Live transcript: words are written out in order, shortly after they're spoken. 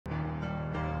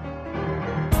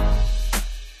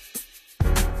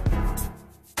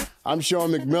I'm Sean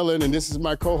McMillan, and this is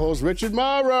my co-host, Richard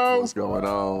Morrow. What's going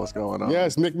on? What's going on?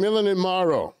 Yes, McMillan and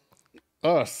Morrow.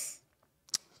 Us.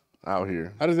 Out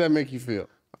here. How does that make you feel?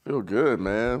 I feel good,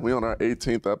 man. We on our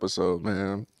 18th episode,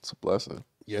 man. It's a blessing.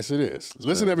 Yes, it is.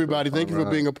 Listen, everybody, thank you for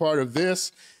being a part of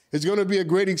this. It's going to be a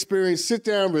great experience. Sit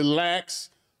down,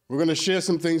 relax. We're going to share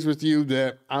some things with you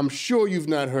that I'm sure you've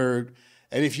not heard.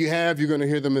 And if you have, you're going to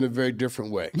hear them in a very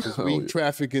different way. Because we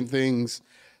traffic in things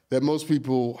that most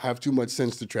people have too much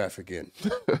sense to traffic in.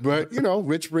 But, you know,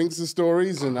 Rich brings the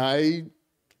stories, and I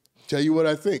tell you what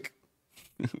I think.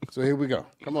 So here we go.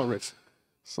 Come on, Rich.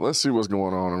 So let's see what's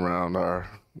going on around our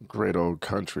great old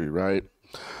country, right?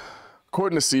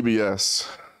 According to CBS,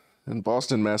 in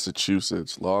Boston,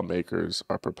 Massachusetts, lawmakers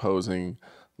are proposing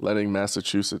letting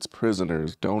Massachusetts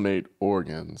prisoners donate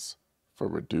organs for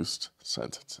reduced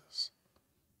sentences.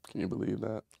 Can you believe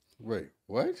that? Wait,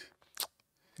 what?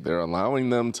 They're allowing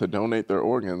them to donate their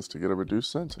organs to get a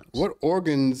reduced sentence. What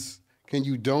organs can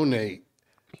you donate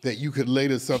that you could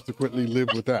later subsequently live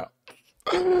without?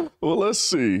 Well, let's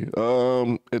see.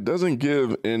 It doesn't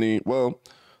give any, well,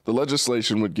 the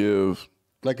legislation would give...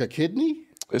 Like a kidney?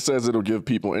 It says it'll give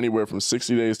people anywhere from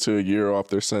 60 days to a year off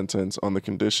their sentence on the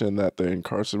condition that the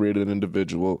incarcerated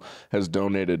individual has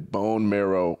donated bone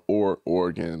marrow or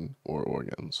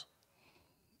organs.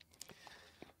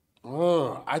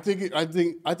 I think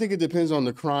it depends on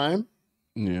the crime.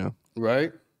 Yeah.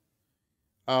 Right.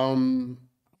 Let me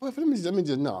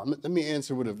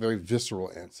answer with a very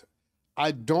visceral answer.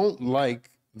 I don't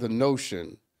like the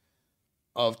notion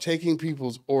of taking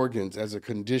people's organs as a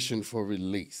condition for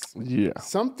release. Yeah.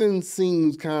 Something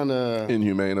seems kind of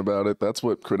inhumane about it. That's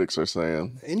what critics are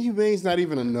saying. Inhumane's not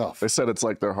even enough. They said it's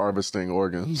like they're harvesting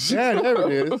organs. Yeah, there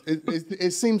it is.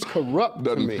 It seems corrupt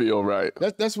to me. Doesn't feel right.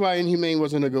 That's why inhumane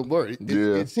wasn't a good word.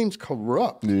 It seems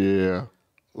corrupt. Yeah.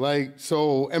 Like,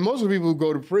 so, and most of the people who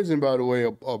go to prison, by the way,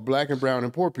 are black and brown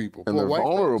and poor people. And they're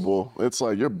vulnerable. Folks. It's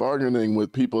like you're bargaining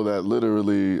with people that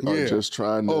literally are just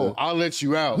trying to... Oh, I'll let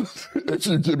you out. If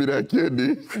you give me that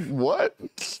kidney. What?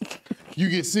 You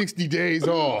get 60 days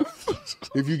off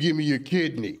if you give me your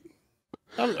kidney.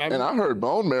 And I heard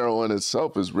bone marrow in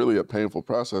itself is really a painful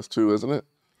process too, isn't it?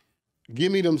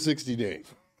 Give me them 60 days.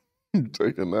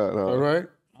 Taking that, huh? All right?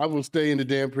 I will stay in the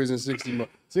damn prison 60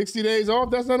 months. 60 days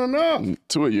off, that's not enough.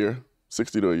 To a year.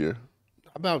 60 to a year.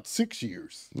 About 6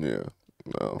 years. Yeah.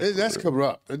 No. That's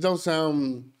corrupt. It don't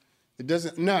sound, it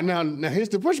doesn't, now here's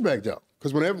the pushback though.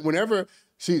 Because whenever,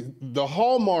 see, the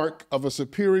hallmark of a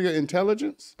superior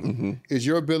intelligence is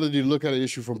your ability to look at an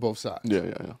issue from both sides.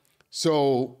 Yeah.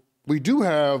 So we do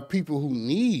have people who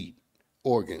need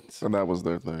organs. And that was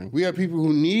their thing. We have people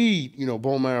who need,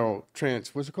 bone marrow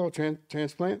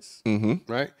transplants,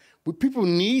 right? But people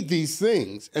need these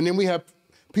things. And then we have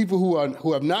people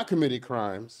who have not committed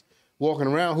crimes walking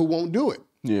around who won't do it.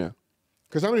 Yeah.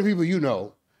 Because how many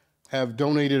people have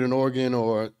donated an organ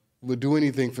or would do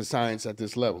anything for science at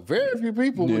this level? Very few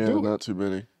people would do it. Yeah, not too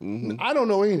many. I don't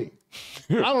know any.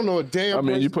 I don't know a damn I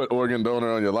mean, you put organ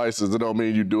donor on your license, it don't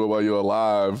mean you do it while you're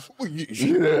alive.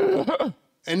 Yeah.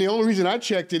 And the only reason I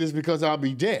checked it is because I'll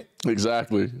be dead.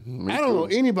 Exactly. I don't know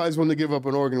anybody's willing to give up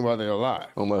an organ while they're alive.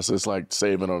 Unless it's like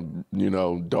saving a,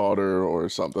 daughter or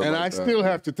something. And like I still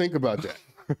have to think about that.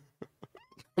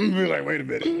 I'm gonna be like, wait a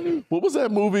minute. What was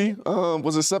that movie?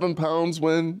 Was it 7 Pounds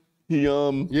when he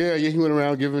Yeah, he went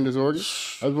around giving his organ.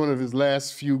 That was one of his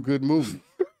last few good movies.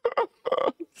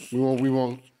 we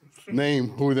won't name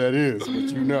who that is, but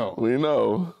you know. We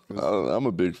know. I'm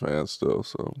a big fan still,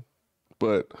 so.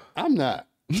 But I'm not.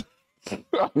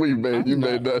 You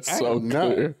made that so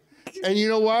clear. And you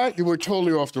know why? We're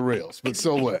totally off the rails, but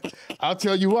so what? I'll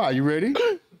tell you why. You ready?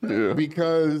 Yeah.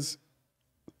 Because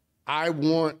I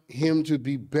want him to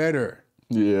be better.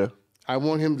 Yeah. I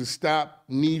want him to stop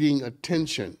needing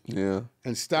attention. Yeah.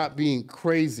 And stop being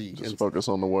crazy. Just focus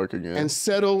on the work again. And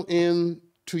settle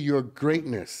into your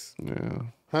greatness. Yeah.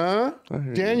 Huh?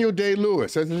 Daniel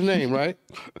Day-Lewis, that's his name, right?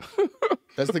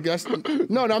 That's the guy.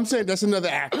 No, I'm saying that's another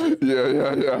actor.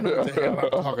 Yeah. What the hell I'm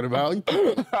talking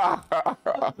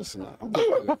about? Listen,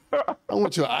 I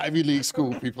went to an Ivy League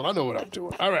school, people. I know what I'm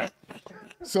doing. All right.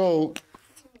 So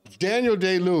Daniel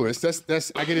Day-Lewis,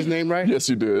 that's I get his name right? Yes,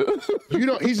 you did.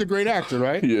 He's a great actor,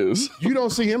 right? He is. You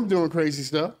don't see him doing crazy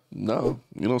stuff. No,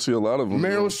 you don't see a lot of them.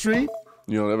 Meryl Streep.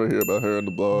 You don't ever hear about her in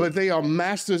the blog. But they are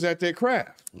masters at their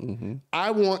craft.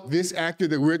 I want this actor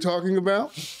that we're talking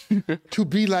about to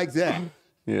be like that.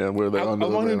 Yeah, where they're I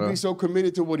want him to be so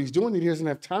committed to what he's doing that he doesn't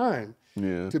have time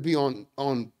to be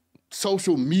on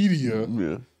social media,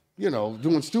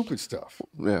 doing stupid stuff.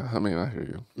 Yeah, I mean, I hear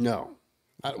you. No.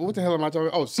 What the hell am I talking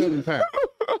about? Oh, 7 pounds.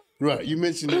 Right. You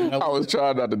mentioned it. I was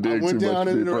trying not to dig too much down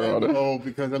into the deeper on rabbit it. hole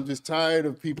because I'm just tired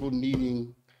of people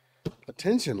needing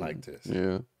attention like this.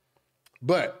 Yeah.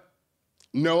 But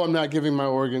no, I'm not giving my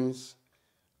organs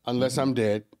unless I'm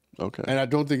dead. Okay. And I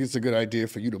don't think it's a good idea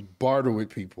for you to barter with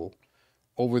people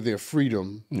over their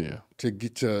freedom to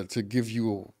get to give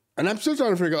you. And I'm still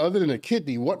trying to figure out, other than a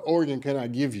kidney, what organ can I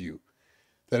give you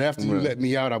that after you let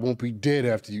me out, I won't be dead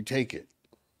after you take it?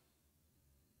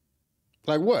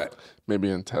 Like what?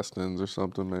 Maybe intestines or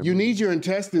something. Maybe. You need your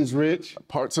intestines, Rich.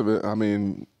 Parts of it. I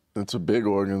mean, it's a big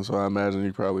organ, so I imagine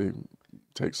you probably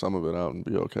take some of it out and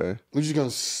be okay. You're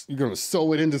gonna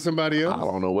sew it into somebody else? I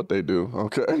don't know what they do.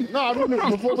 Okay. No, I don't know.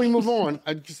 Before we move on,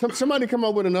 somebody come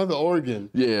up with another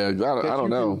organ. Yeah, I don't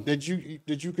know. That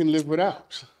you can live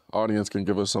without. Audience can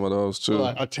give us some of those too.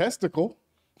 Like a testicle.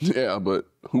 Yeah, but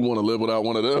who want to live without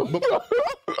one of them?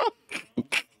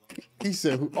 He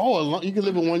said, "Oh, a lung, you can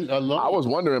live with one. A lung." I was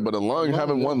wondering, but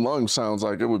having one lung sounds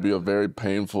like it would be a very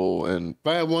painful and. If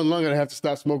I had one lung, I'd have to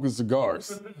stop smoking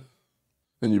cigars.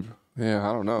 And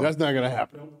I don't know. That's not gonna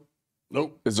happen.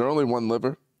 Nope. Is there only one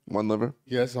liver? One liver?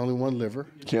 Yes, only one liver.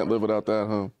 Can't live without that,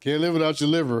 huh? Can't live without your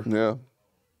liver. Yeah.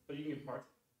 But you get parts.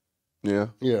 Yeah.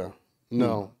 Yeah.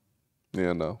 No.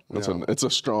 Yeah, no. It's a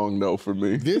strong no for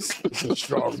me. This is a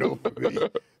strong no for me.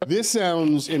 This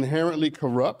sounds inherently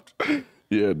corrupt.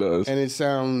 Yeah, it does. And it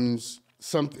sounds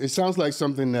like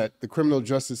something that the criminal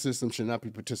justice system should not be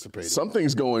participating in.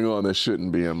 Something's going on that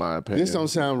shouldn't be, in my opinion. This don't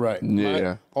sound right.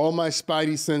 Yeah. All my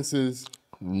spidey senses,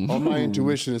 all my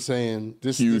intuition is saying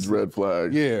this. Huge red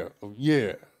flag. Yeah,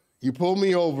 yeah. You pull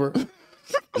me over,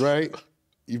 right?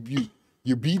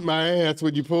 You beat my ass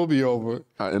when you pull me over.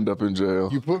 I end up in jail.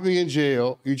 You put me in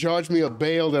jail. You charge me a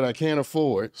bail that I can't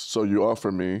afford. So you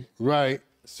offer me. Right.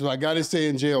 So I got to stay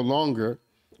in jail longer.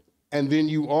 And then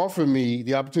you offer me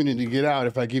the opportunity to get out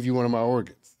if I give you one of my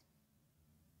organs.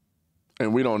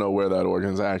 And we don't know where that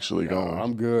organ's actually going.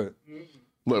 I'm good.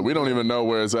 Look, we don't even know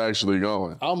where it's actually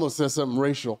going. I almost said something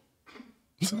racial.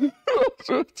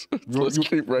 Let's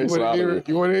keep race out of it.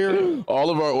 You want to hear it? All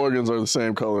of our organs are the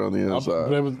same color on the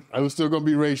inside. I was still going to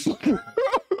be racial.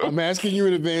 I'm asking you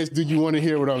in advance, do you want to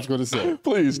hear what I was going to say?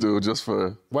 Please do, just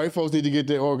for... White folks need to get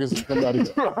their organs and come out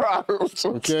of here.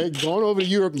 Okay? Go on over to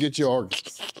Europe and get your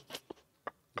organs.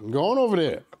 Go on over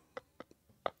there.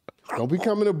 Don't be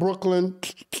coming to Brooklyn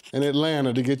and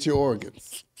Atlanta to get your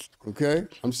organs. Okay?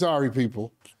 I'm sorry,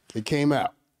 people. It came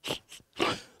out.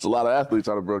 There's a lot of athletes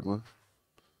out of Brooklyn.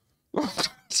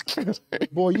 Just kidding.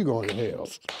 Boy, you going to hell.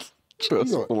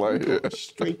 Just like it.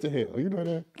 Straight to hell. You know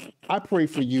that? I pray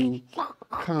for you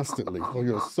constantly, for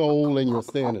your soul and your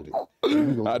sanity.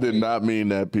 I did not mean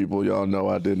that, people. Y'all know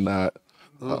I did not.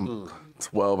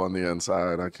 12 on the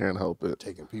inside. I can't help it.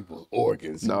 Taking people's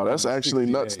organs. No, that's actually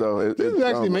nuts, though. This is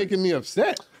actually making me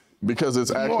upset. Because it's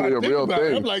actually a real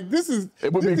thing. I'm like, this is.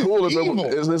 It would be cool if evil.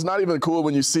 it's not even cool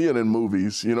when you see it in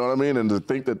movies. You know what I mean? And to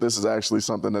think that this is actually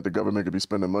something that the government could be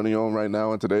spending money on right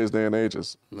now in today's day and age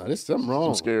is. No, there's something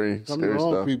wrong. Scary Something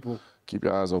wrong, stuff. people. Keep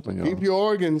your eyes open, y'all. Keep your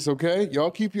organs, okay?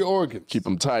 Y'all keep your organs. Keep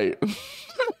them tight.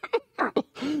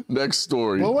 Next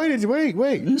story. Well,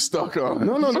 wait. You stuck on it.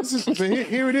 No, this is,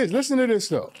 here it is. Listen to this,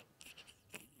 though.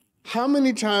 How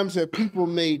many times have people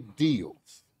made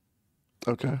deals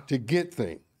to get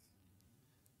things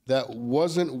that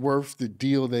wasn't worth the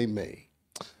deal they made?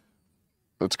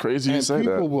 That's crazy you say And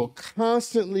that. people will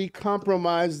constantly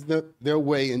compromise their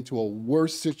way into a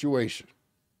worse situation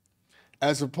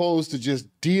as opposed to just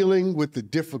dealing with the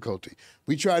difficulty.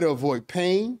 We try to avoid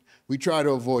pain. We try to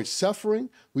avoid suffering.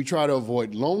 We try to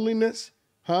avoid loneliness.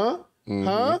 And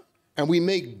we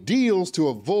make deals to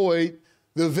avoid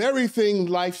the very thing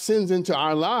life sends into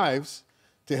our lives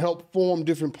to help form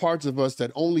different parts of us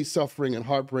that only suffering and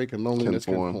heartbreak and loneliness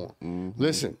can form.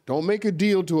 Listen, don't make a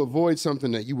deal to avoid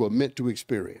something that you were meant to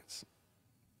experience.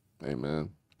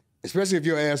 Amen. Especially if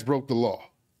your ass broke the law.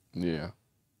 Yeah.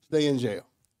 Stay in jail.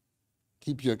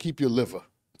 Keep your liver.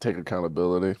 Take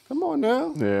accountability. Come on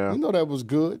now. Yeah. You know that was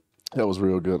good. That was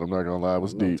real good. I'm not going to lie. It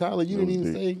was deep. Tyler, you didn't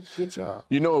even say good job.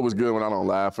 You know it was good when I don't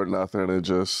laugh or nothing.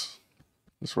 It's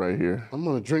right here. I'm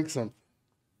going to drink something.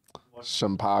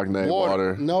 Champagne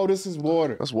water. No, this is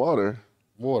water. That's water.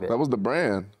 Water. That was the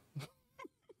brand.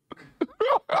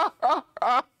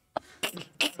 I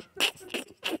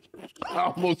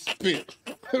almost spit.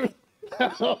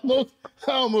 I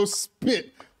almost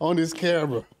spit on this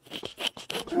camera.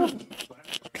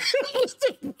 What's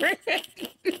the brand?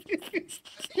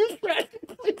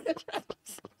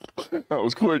 That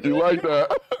was quick. You like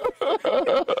that?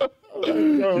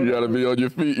 You gotta be on your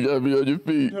feet.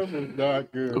 That was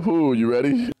not good. Ooh, you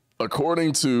ready?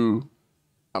 According to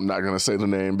I'm not going to say the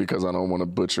name because I don't want to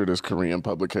butcher this Korean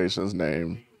publication's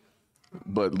name.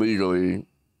 But legally,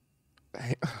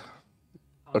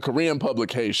 a Korean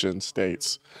publication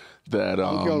states that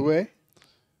Hankyo-rae?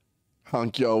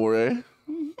 Hankyo-rae.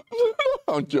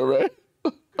 Hankyo-rae.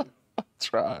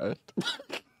 Tried.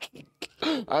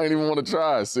 I ain't even want to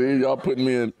try. See, y'all putting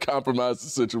me in compromising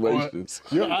situations.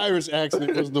 Your Irish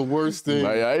accent was the worst thing.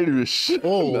 My Irish.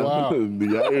 Oh, wow.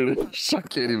 The Irish. I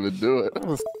can't even do it. That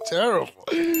was terrible.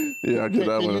 Yeah, I get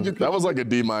that one. That was like a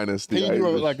D-. Can you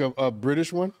do like a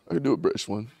British one? I can do a British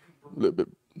one. A little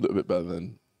bit better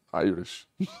than Irish.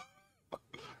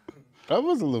 That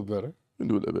was a little better. I can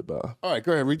do a little bit better. All right,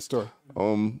 go ahead. Read the story.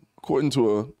 According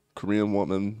to a Korean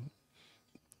woman.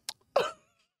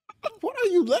 What are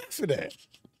you laughing at?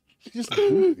 Because I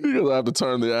have to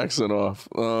turn the accent off.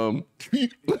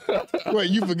 Wait,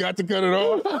 you forgot to cut it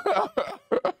off?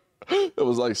 It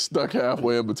was like stuck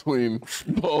halfway in between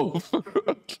both.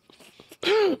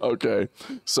 Okay,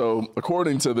 so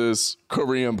according to this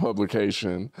Korean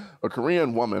publication, a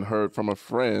Korean woman heard from a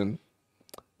friend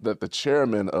that the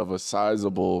chairman of a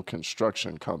sizable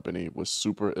construction company was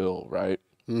super ill, right?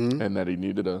 Mm-hmm. And that he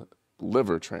needed a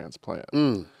liver transplant.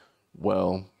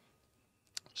 Well,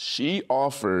 she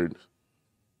offered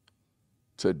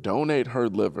to donate her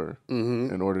liver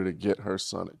in order to get her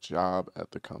son a job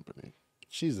at the company.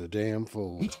 She's a damn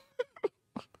fool.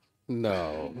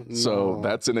 No. So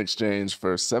that's in exchange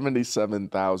for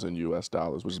 77,000 US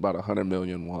dollars, which is about 100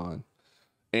 million won,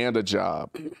 and a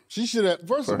job. She should have.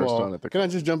 First of all, can I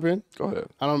just jump in? Go ahead.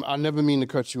 I never mean to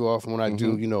cut you off. And when I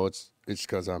do, you know, it's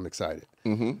because I'm excited.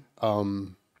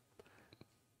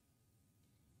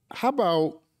 How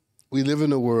about we live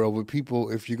in a world where people,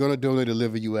 if you're going to donate a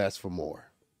liver, you ask for more.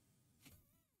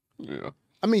 Yeah.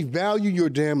 I mean, value your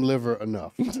damn liver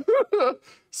enough.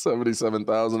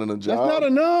 77,000 in a job. That's not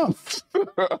enough.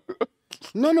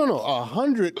 No.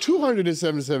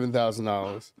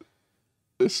 $277,000.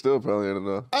 It's still probably ain't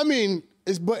enough. I mean,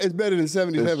 it's better than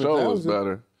 77,000. It sure was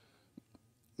better.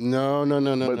 No.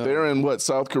 But they're in what,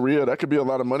 South Korea? That could be a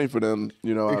lot of money for them,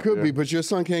 you know. It could be, but your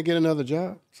son can't get another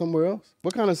job somewhere else.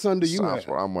 What kind of son do you have? That's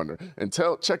what I'm wondering. And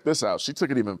check this out. She took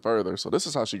it even further. So this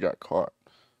is how she got caught.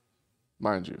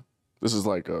 Mind you, this is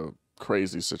like a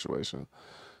crazy situation.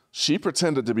 She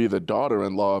pretended to be the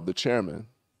daughter-in-law of the chairman,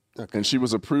 and she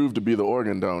was approved to be the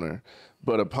organ donor.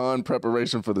 But upon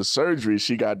preparation for the surgery,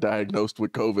 she got diagnosed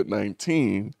with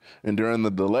COVID-19. And during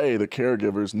the delay, the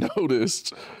caregivers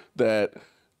noticed that,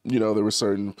 you know, there were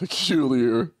certain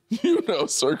peculiar,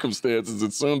 circumstances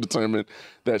and soon determined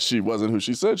that she wasn't who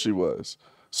she said she was.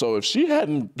 So if she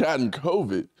hadn't gotten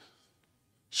COVID,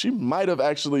 she might have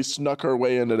actually snuck her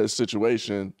way into this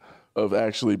situation of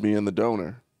actually being the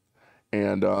donor.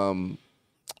 And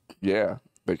yeah,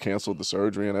 they canceled the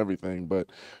surgery and everything. But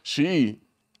she,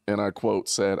 and I quote,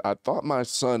 said, "I thought my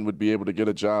son would be able to get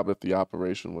a job if the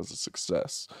operation was a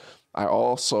success. I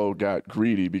also got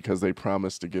greedy because they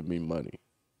promised to give me money."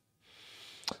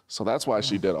 So that's why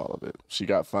she did all of it. She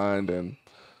got fined, and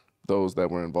those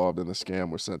that were involved in the scam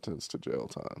were sentenced to jail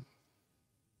time.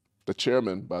 The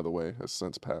chairman, by the way, has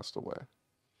since passed away.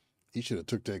 He should have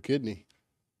took that kidney.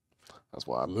 That's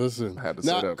why I Listen, had to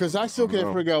say that. Because I still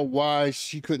can't figure out why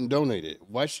she couldn't donate it.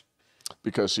 Why?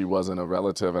 Because she wasn't a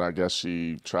relative, and I guess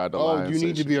she tried to lie. Oh, you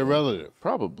need to be a relative.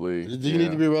 Probably. Do you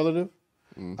need to be a relative?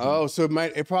 Oh, so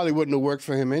it probably wouldn't have worked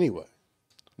for him anyway.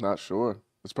 Not sure.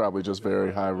 It's probably just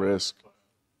very high risk.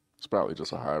 It's probably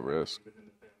just a high risk.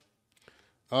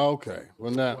 Okay.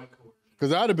 Well, now,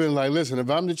 because I'd have been like, listen, if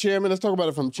I'm the chairman, let's talk about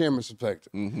it from the chairman's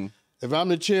perspective. If I'm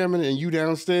the chairman and you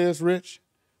downstairs, Rich,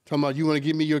 talking about you want to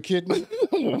give me your kidney,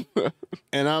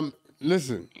 and I'm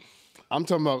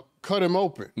talking about cut him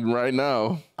open. Right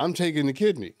now. I'm taking the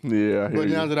kidney. Yeah, but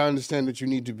now that I understand that you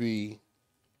need to be,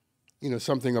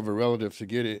 something of a relative to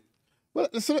get it. Well,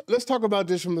 let's talk about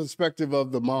this from the perspective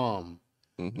of the mom.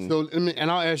 So, and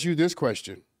I'll ask you this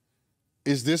question.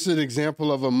 Is this an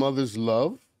example of a mother's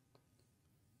love?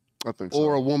 I think so.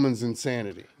 Or a woman's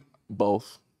insanity?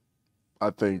 Both.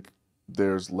 I think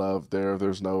there's love there.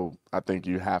 I think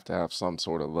you have to have some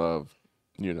sort of love,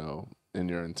 in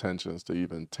your intentions to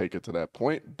even take it to that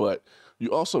point. But you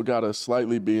also got to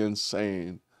slightly be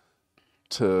insane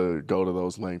to go to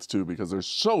those lengths too, because there's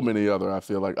so many other, I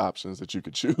feel like, options that you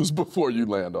could choose before you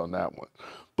land on that one.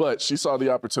 But she saw the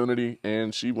opportunity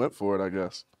and she went for it, I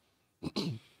guess.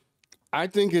 I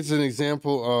think it's an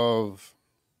example of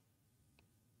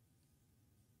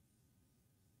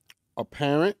a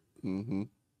parent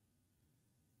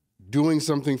doing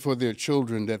something for their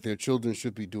children that their children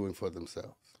should be doing for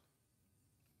themselves.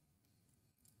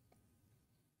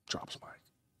 Drops mic.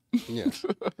 Yeah.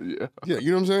 Yeah. Yeah,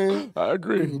 you know what I'm saying? I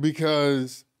agree.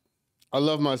 Because I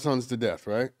love my sons to death,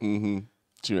 right? Mm-hmm.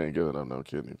 You ain't giving up no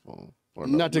kidney for him. Or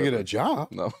no Not to get liver. a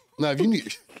job. No. Now,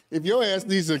 if your ass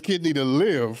needs a kidney to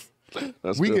live,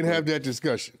 That's we can different. have that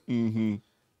discussion. Mm-hmm.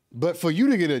 But for you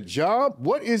to get a job,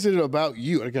 what is it about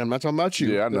you? Again, I'm not talking about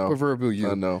you. Yeah, I the know. proverbial you.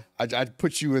 I know. I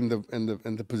put you in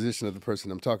the position of the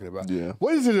person I'm talking about. Yeah.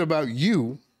 What is it about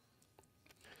you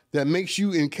that makes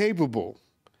you incapable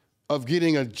of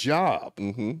getting a job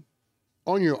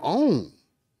on your own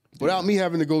without me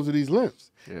having to go to these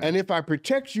lengths? Yeah. And if I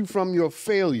protect you from your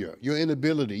failure, your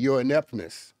inability, your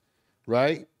ineptness,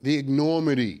 right? The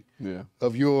enormity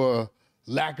of your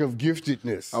lack of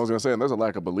giftedness. I was gonna say, and there's a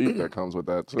lack of belief that comes with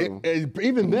that too.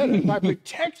 Even better, if I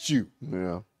protect you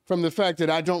from the fact that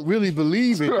I don't really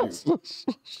believe in you,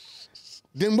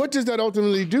 then what does that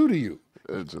ultimately do to you?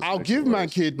 I'll give my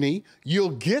kidney, you'll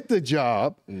get the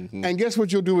job, and guess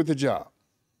what you'll do with the job?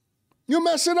 You'll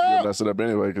mess it up. You'll mess it up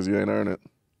anyway because you ain't earned it.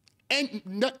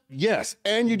 And yes,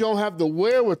 and you don't have the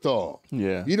wherewithal.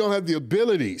 Yeah. You don't have the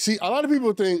ability. See, a lot of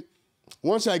people think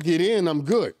once I get in, I'm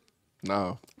good.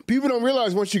 No. People don't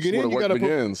realize once you get in, you gotta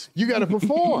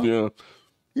perform. Yeah.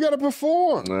 You gotta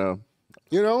perform. Yeah.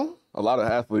 You know? A lot of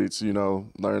athletes,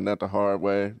 learn that the hard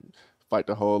way, fight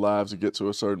their whole lives to get to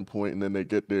a certain point, and then they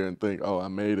get there and think, oh, I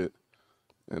made it.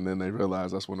 And then they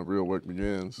realize that's when the real work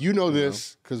begins. You know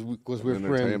this because we're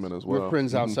friends. As well. We're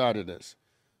friends outside of this.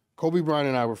 Kobe Bryant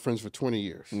and I were friends for 20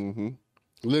 years.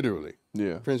 Literally.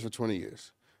 Yeah. Friends for 20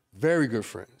 years. Very good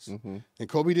friends. And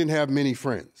Kobe didn't have many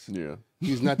friends. Yeah.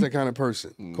 He's not that kind of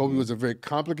person. Kobe was a very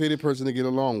complicated person to get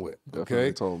along with.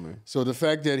 Definitely told me. So the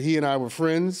fact that he and I were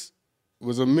friends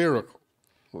was a miracle.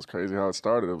 It was crazy how it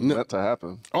started. It was meant to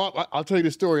happen. Oh, I'll tell you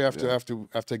the story after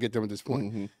I get done with this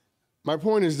point. My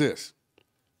point is this.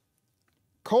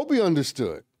 Kobe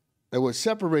understood that what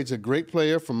separates a great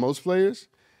player from most players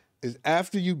is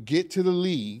after you get to the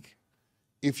league,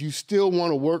 if you still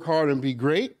want to work hard and be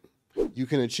great, you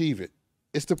can achieve it.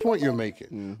 It's the point you're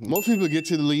making. Most people get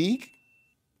to the league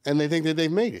and they think that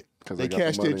they've made it. They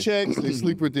cash their checks, they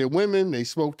sleep with their women, they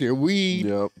smoke their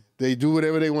weed, they do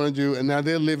whatever they want to do, and now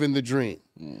they're living the dream.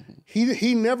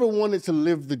 He never wanted to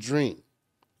live the dream.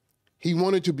 He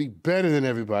wanted to be better than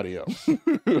everybody else.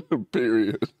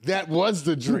 Period. That was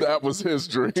the dream. That was his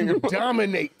dream. To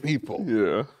dominate people.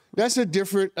 Yeah. That's a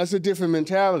different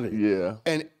mentality. Yeah.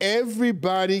 And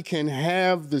everybody can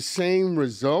have the same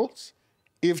results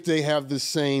if they have the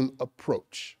same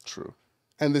approach. True.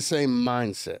 And the same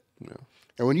mindset. Yeah.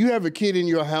 And when you have a kid in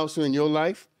your house or in your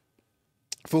life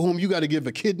for whom you got to give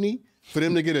a kidney for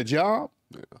them to get a job,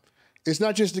 it's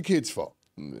not just the kid's fault.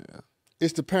 Yeah.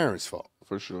 It's the parents' fault.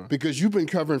 For sure. Because you've been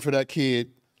covering for that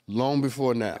kid long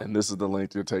before now. And this is the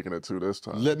length you're taking it to this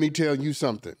time. Let me tell you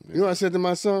something. You know what I said to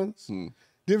my sons?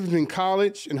 Difference between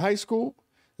college and high school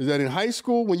is that in high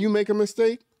school, when you make a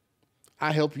mistake,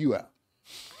 I help you out.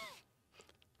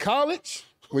 College,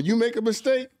 when you make a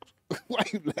mistake, why are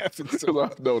you laughing so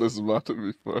much? I know this is about to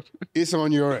be funny. It's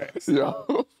on your ass. Yeah.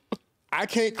 I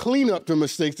can't clean up the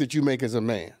mistakes that you make as a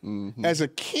man. As a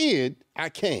kid, I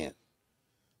can.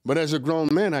 But as a grown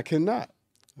man, I cannot.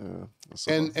 Yeah.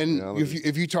 And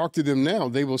if you talk to them now,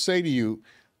 they will say to you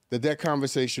that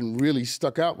conversation really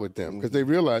stuck out with them because they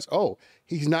realize, oh,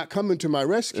 he's not coming to my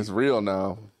rescue. It's real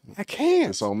now. I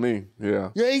can't. It's on me. Yeah.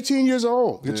 You're 18 years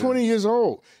old. You're 20 years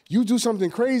old. You do something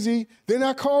crazy, they're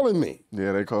not calling me.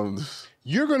 Yeah, they call him.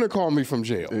 You're going to call me from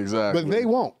jail. Exactly. But they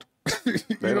won't.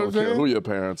 They don't care who your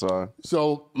parents are.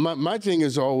 So my thing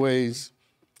is always,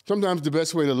 sometimes the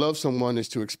best way to love someone is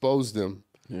to expose them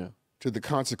to the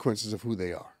consequences of who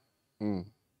they are.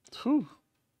 Whew.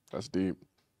 That's deep.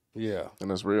 Yeah. And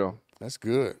that's real. That's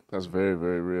good. That's very,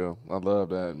 very real. I love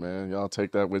that, man. Y'all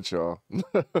take that with y'all.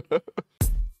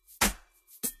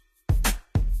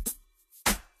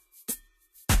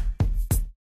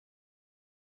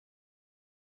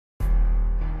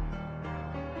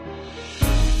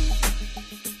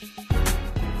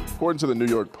 According to the New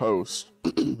York Post,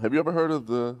 have you ever heard of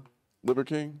the Liver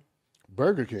King?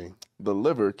 Burger King? The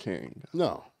Liver King.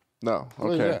 No. No.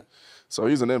 What is Okay. that? So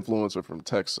he's an influencer from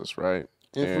Texas, right?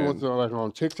 Influencer like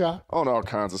on TikTok? On all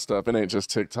kinds of stuff. It ain't just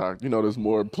TikTok. You know, there's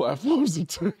more platforms than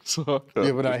TikTok.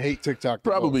 Yeah, but I hate TikTok.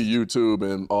 Probably YouTube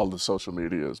and all the social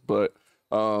medias. But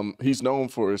he's known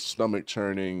for his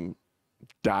stomach-churning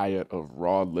diet of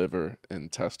raw liver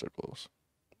and testicles.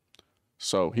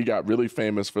 So he got really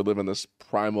famous for living this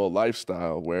primal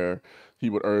lifestyle where he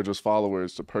would urge his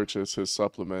followers to purchase his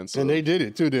supplements. And they did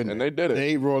it too, didn't they? And they did it.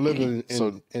 They ate raw liver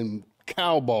and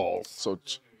cow balls. So,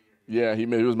 yeah, he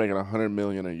was making $100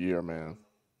 million a year, man,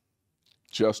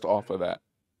 just off of that.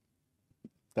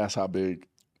 That's how big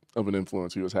of an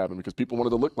influence he was having because people wanted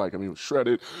to look like him. He was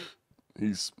shredded.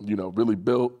 He's, really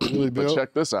built. But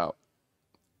check this out.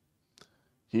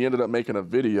 He ended up making a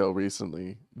video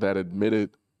recently that admitted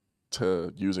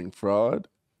to using fraud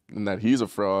and that he's a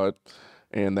fraud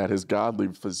and that his godly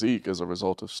physique is a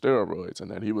result of steroids and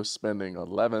that he was spending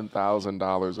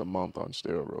 $11,000 a month on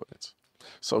steroids.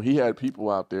 So he had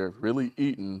people out there really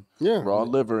eating raw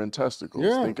liver and testicles,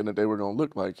 thinking that they were going to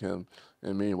look like him.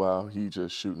 And meanwhile, he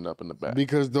just shooting up in the back.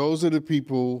 Because those are the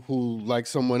people who, like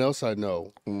someone else I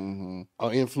know,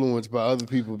 are influenced by other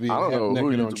people being half naked on trains. I don't know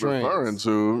who you're referring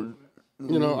to.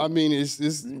 You know, I mean,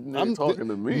 I'm talking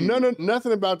to me.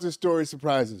 Nothing about this story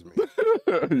surprises me.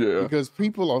 Yeah. Because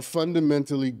people are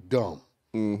fundamentally dumb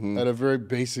at a very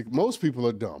basic. Most people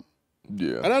are dumb.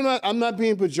 Yeah. And I'm not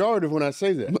being pejorative when I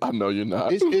say that. I know you're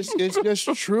not. It's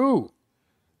just true.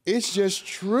 It's just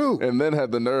true. And then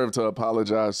had the nerve to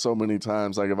apologize so many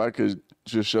times. Like if I could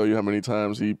just show you how many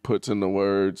times he puts in the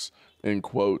words in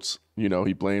quotes,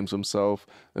 he blames himself.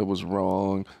 It was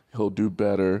wrong. He'll do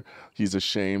better. He's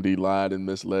ashamed. He lied and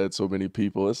misled so many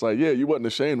people. It's like, yeah, you wasn't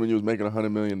ashamed when you was making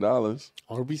 $100 million.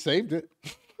 Or we saved it.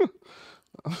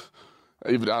 I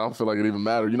don't feel like it even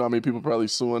mattered. You know how many people probably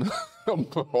suing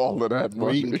all of that money?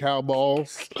 We're eating cow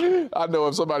balls. I know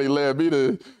if somebody led me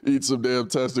to eat some damn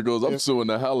testicles, I'm suing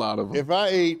the hell out of them. If I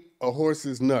ate a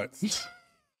horse's nuts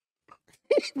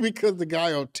because the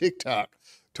guy on TikTok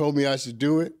told me I should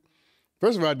do it,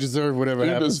 first of all, I deserve whatever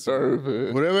happens. You deserve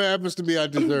it. Whatever happens to me, I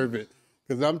deserve it.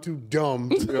 Because I'm too dumb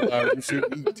to realize you should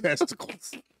eat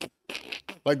testicles.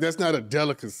 Like, that's not a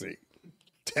delicacy.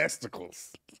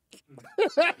 Testicles.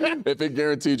 If it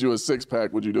guaranteed you a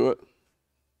six-pack, would you do it?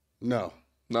 No.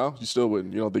 No? You still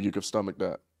wouldn't? You don't think you could stomach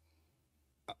that?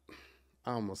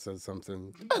 I almost said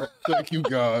something. Thank you,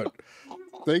 God.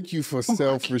 Thank you for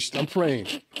self-restraint. I'm praying.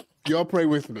 Y'all pray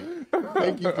with me.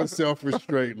 Thank you for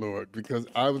self-restraint, Lord, because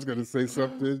I was going to say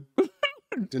something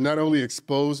to not only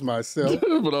expose myself,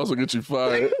 but also get you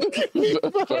fired.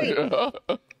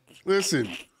 Listen.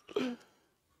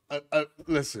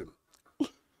 Listen.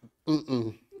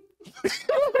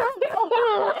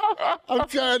 I'm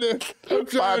trying to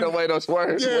find a way to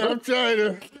swear. Yeah, I'm trying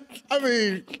to. I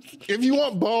mean, if you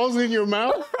want balls in your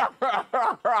mouth,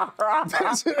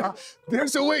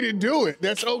 there's a way to do it.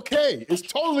 That's okay. It's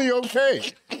totally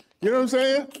okay. You know what I'm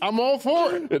saying? I'm all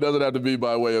for it. It doesn't have to be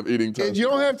by way of eating testicles. And you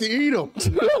don't have to eat them.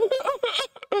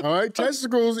 All right,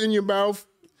 testicles in your mouth.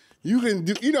 You can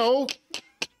do,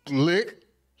 lick.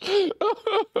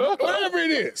 Whatever it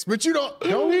is, but you don't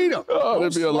eat them. Oh,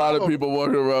 there'd be a lot of people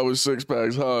walking around with six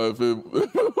packs, huh? Would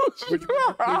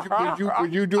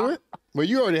you do it? Well,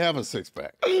 you already have a six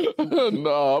pack.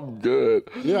 No, I'm good.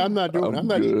 Yeah, I'm not doing it.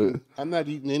 I'm not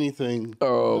eating anything.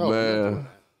 Oh man.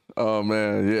 Oh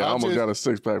man, yeah, I almost got a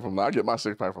six pack I get my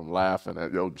six pack from laughing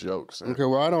at your jokes. Okay,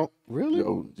 well I don't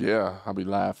really. Yeah, I be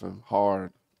laughing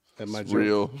hard. At my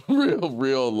jokes.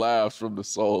 Real laughs from the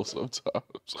soul sometimes.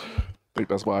 I think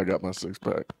that's why I got my six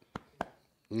pack.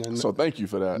 So thank you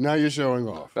for that. Now you're showing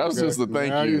off. That was just the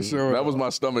thank you. That was my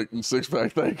stomach and six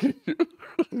pack. Thank you.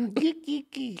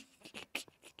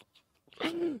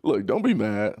 Look, don't be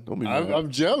mad. Don't be mad.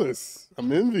 I'm jealous.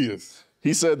 I'm envious.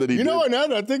 He said that he. You know what? Now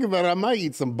that I think about it, I might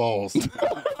eat some balls.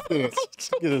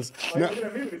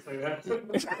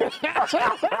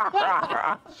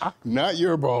 Not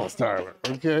your balls, Tyler.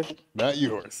 Okay, not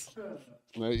yours.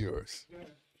 Not yours.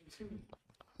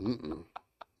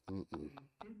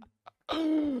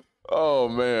 Oh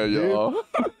man, y'all.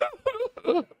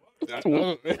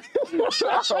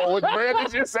 What brand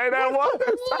did you say that was?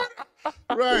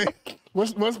 Right.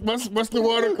 What's the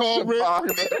water called, Rick?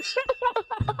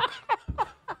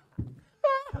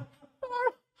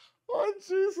 Oh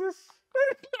Jesus.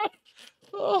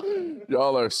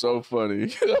 Y'all are so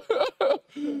funny.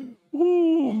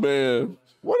 Ooh, man.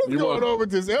 What is going on with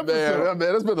this episode?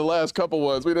 Man, it's been the last couple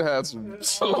ones. We done had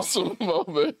some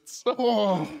moments.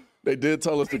 Oh. They did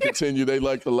tell us to continue. They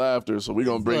like the laughter, so we're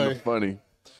going to bring the funny.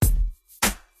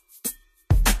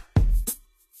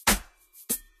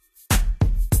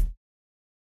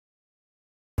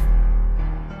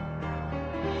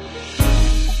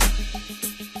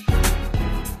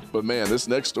 But man, this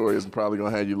next story is probably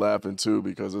going to have you laughing too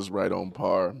because it's right on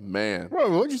par. Man.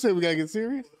 Bro, what'd you say? We got to get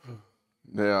serious?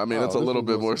 Yeah, I mean, it's a little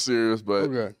bit more serious,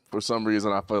 but for some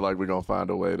reason, I feel like we're going to find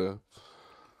a way to.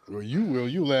 Well, you will.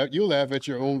 You'll laugh at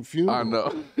your own funeral. I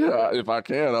know. Yeah, if I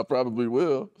can, I probably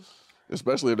will.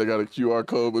 Especially if they got a QR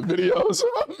code with videos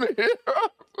of me.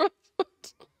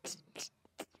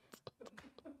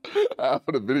 Half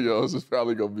of the videos is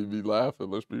probably going to be me laughing,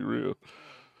 let's be real.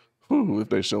 Whew, if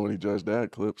they show any Judge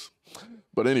Dad clips.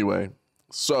 But anyway,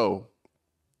 so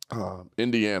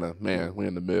Indiana, man, we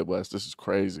in the Midwest. This is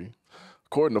crazy.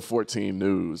 According to 14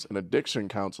 News, an addiction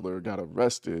counselor got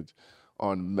arrested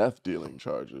on meth dealing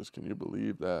charges. Can you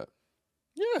believe that?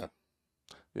 Yeah.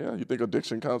 Yeah, you think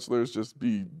addiction counselors just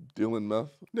be dealing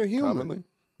meth? They're human. Commonly?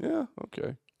 Yeah,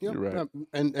 okay. Yep. You're right.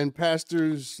 And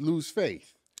pastors lose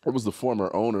faith. It was the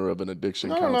former owner of an addiction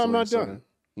counseling No, I'm not center.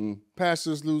 done.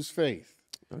 Pastors lose faith.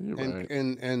 Oh, you're right.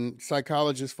 And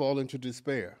psychologists fall into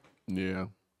despair. Yeah.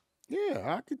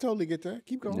 Yeah, I could totally get that.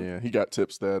 Keep going. Yeah, he got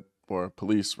tips that, or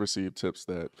police received tips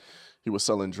that he was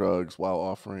selling drugs while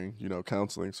offering,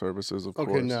 counseling services, of course.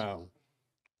 Okay, now,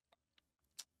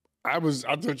 I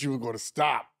thought you were going to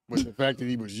stop with the fact that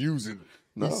he was using,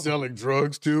 he's selling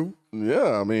drugs too?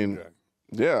 Yeah, I mean,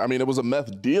 Okay. it was a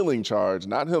meth dealing charge,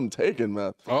 not him taking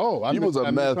meth. Oh, I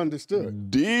misunderstood.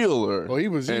 Dealer. Oh, he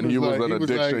was an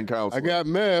addiction counselor. I got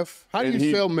meth. How do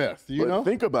you sell meth? You know?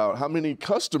 Think about how many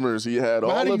customers he had.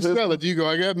 How do you sell it? Do you go,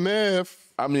 I got meth?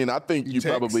 I mean, I think you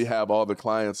probably have all the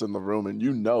clients in the room, and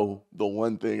the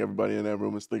one thing everybody in that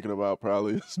room is thinking about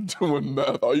probably is doing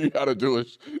meth. All you got to do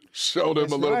is show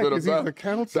them a little bit of meth. He's a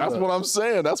counselor. That's what I'm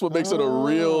saying. That's what makes it a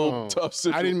real tough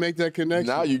situation. I didn't make that connection.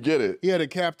 Now you get it. He had a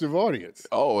captive audience.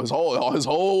 Oh, his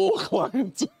whole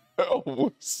clientele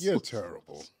was... You're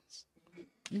terrible.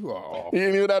 You are awful. He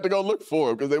didn't even have to go look for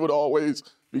him because they would always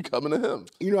be coming to him.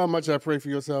 You know how much I pray for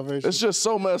your salvation? It's just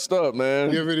so messed up,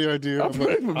 man. You have any idea? I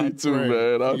pray for me too,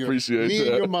 man. I appreciate that. Me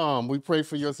and your mom, we pray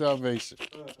for your salvation.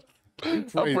 I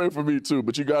pray for me too,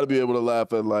 but you got to be able to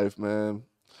laugh at life, man.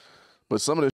 But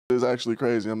some of this is actually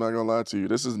crazy. I'm not going to lie to you.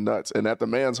 This is nuts. And at the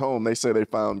man's home, they say they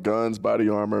found guns, body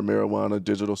armor, marijuana,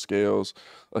 digital scales,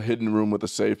 a hidden room with a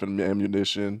safe and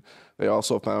ammunition. They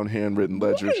also found handwritten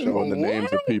ledgers showing the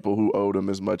names of people who owed him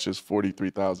as much as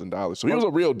 $43,000. So he was a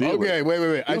real dealer. Okay,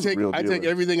 wait. I take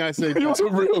everything I say back. He was a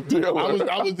real dealer.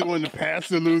 I was doing the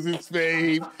pastor losing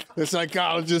faith, the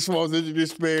psychologist falls into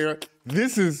despair.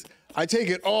 I take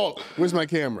it all. Where's my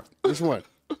camera? This one.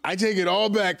 I take it all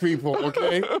back, people,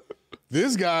 okay?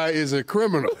 This guy is a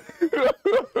criminal,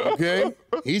 okay?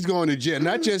 He's going to jail.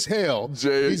 Not just hell,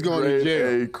 he's going to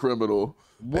jail. A criminal.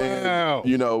 Wow.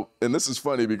 And, and this is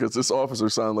funny because this officer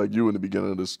sounded like you in the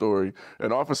beginning of the story.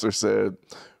 An officer said,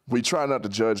 we try not to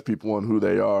judge people on who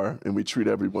they are, and we treat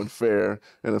everyone fair.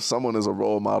 And if someone is a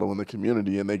role model in the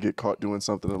community and they get caught doing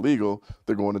something illegal,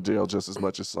 they're going to jail just as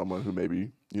much as someone who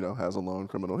maybe, has a long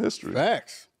criminal history.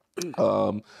 Facts.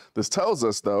 This tells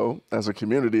us, though, as a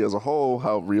community as a whole,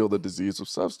 how real the disease of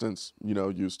substance,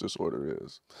 use disorder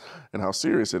is and how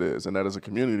serious it is. And that as a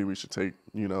community, we should take,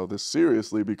 this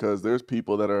seriously because there's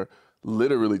people that are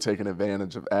literally taking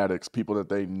advantage of addicts, people that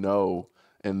they know,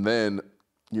 and then,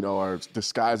 are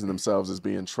disguising themselves as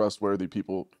being trustworthy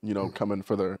people, coming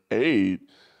for their aid,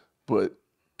 but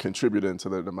contributing to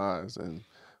their demise. And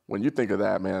when you think of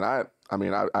that, man,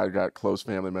 I got close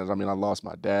family members. I lost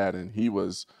my dad, and he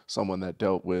was someone that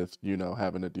dealt with,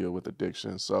 having to deal with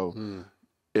addiction. So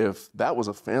if that was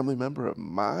a family member of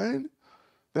mine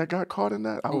that got caught in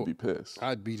that, I would be pissed.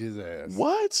 I'd beat his ass.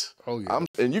 What? Oh, yeah.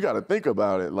 And you got to think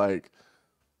about it. Like,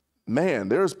 man,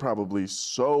 there's probably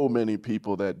so many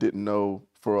people that didn't know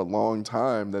for a long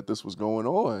time that this was going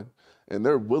on, and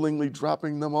they're willingly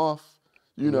dropping them off,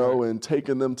 and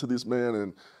taking them to this man.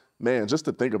 And man, just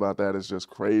to think about that is just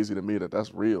crazy to me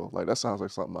that's real. Like, that sounds like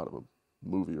something out of a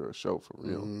movie or a show for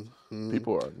real.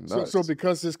 People are nuts. So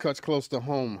because this cuts close to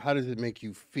home, how does it make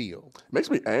you feel? It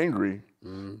makes me angry.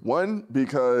 One,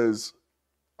 because,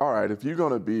 all right, if you're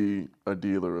going to be a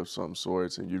dealer of some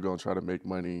sorts and you're going to try to make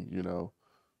money,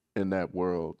 in that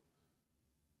world,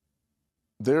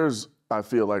 there's, I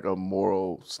feel like, a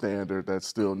moral standard that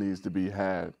still needs to be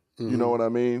had. You know what I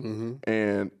mean?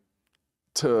 And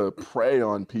to prey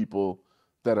on people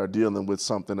that are dealing with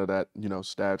something of that,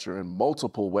 stature in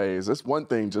multiple ways. It's one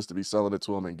thing just to be selling it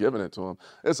to them and giving it to them.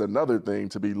 It's another thing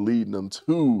to be leading them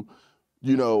to,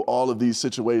 all of these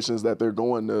situations that they're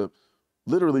going to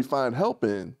literally find help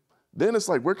in. Then it's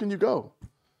like, where can you go?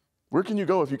 Where can you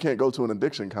go if you can't go to an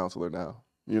addiction counselor now,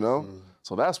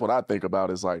 So that's what I think about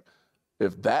is like,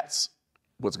 if that's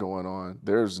what's going on,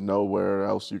 there's nowhere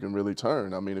else you can really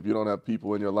turn. If you don't have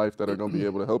people in your life that are going to be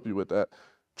able to help you with that,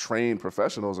 trained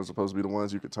professionals are supposed to be the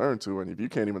ones you could turn to. And if you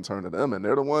can't even turn to them and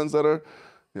they're the ones that are,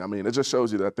 it just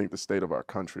shows you that I think the state of our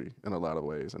country in a lot of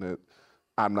ways. And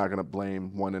I'm not going to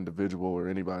blame one individual or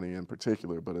anybody in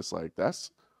particular, but it's like, that's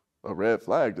a red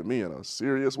flag to me in a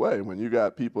serious way. When you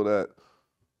got people that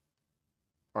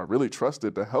are really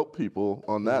trusted to help people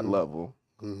on that level,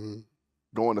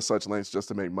 going to such lengths just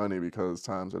to make money because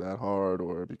times are that hard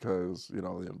or because, the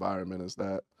environment is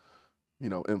that,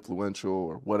 influential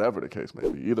or whatever the case may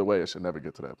be. Either way, it should never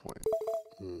get to that point.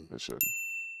 It shouldn't.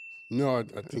 No,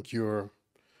 I think you're,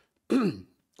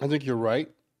 I think you're right.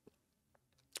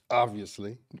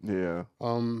 Obviously, Yeah.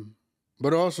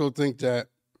 but I also think that.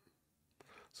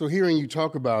 So hearing you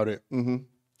talk about it,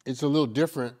 it's a little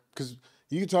different because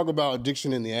you can talk about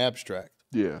addiction in the abstract,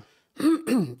 Yeah.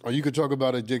 or you could talk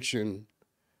about addiction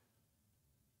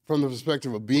from the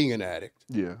perspective of being an addict,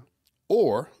 Yeah.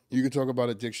 or you could talk about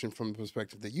addiction from the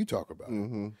perspective that you talk about,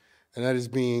 and that is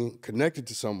being connected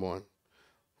to someone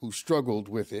who struggled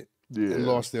with it and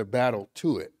lost their battle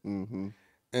to it.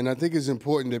 And I think it's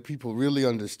important that people really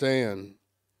understand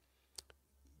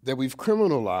that we've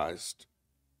criminalized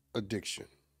addiction.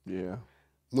 Yeah.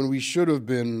 When we should have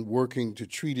been working to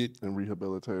treat it And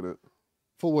rehabilitate it.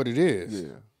 for what it is,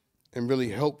 Yeah. and really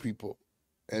help people,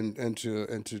 and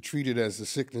to treat it as the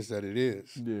sickness that it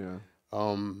is. Yeah.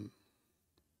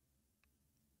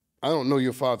 I don't know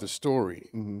your father's story,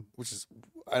 which is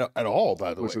at all,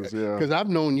 by the way, because I've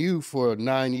known you for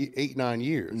 8, 9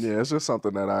 years. Yeah, it's just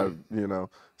something that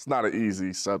it's not an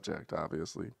easy subject,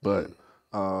 obviously, but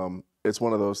it's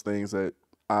one of those things that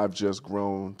I've just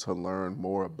grown to learn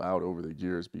more about over the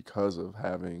years because of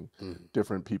having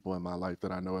different people in my life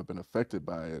that I know have been affected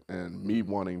by it, and me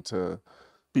wanting to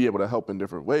be able to help in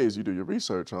different ways. You do your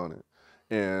research on it.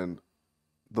 And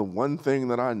the one thing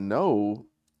that I know,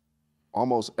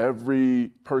 almost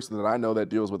every person that I know that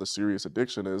deals with a serious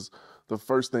addiction, is the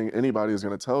first thing anybody is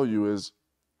going to tell you is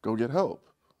go get help.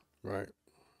 Right.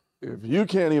 If you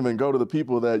can't even go to the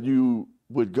people that you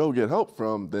would go get help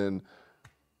from, then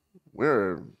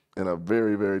we're in a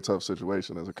very, very tough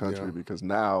situation as a country, because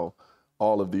now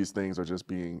all of these things are just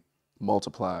being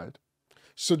multiplied.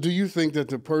 So do you think that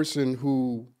the person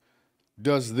who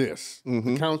does this,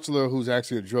 the counselor who's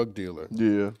actually a drug dealer,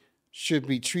 should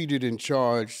be treated and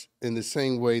charged in the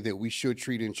same way that we should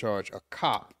treat and charge a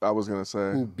cop? I was going to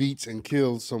say. Who beats and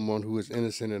kills someone who is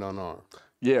innocent and unarmed?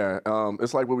 Yeah,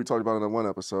 it's like what we talked about in the one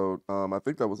episode. I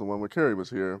think that was the one where Carrie was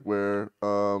here, where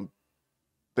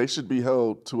they should be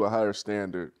held to a higher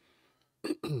standard.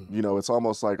 It's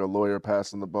almost like a lawyer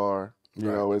passing the bar. You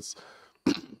know, it's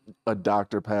a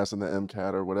doctor passing the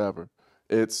MCAT or whatever.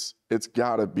 It's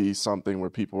got to be something where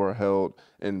people are held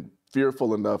and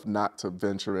fearful enough not to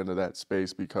venture into that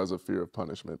space because of fear of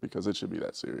punishment, because it should be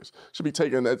that serious. It should be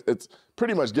taken, it's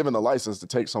pretty much given the license to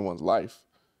take someone's life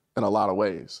in a lot of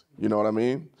ways. You know what I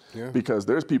mean? Yeah. Because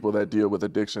there's people that deal with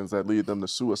addictions that lead them to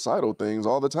suicidal things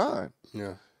all the time.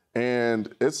 Yeah.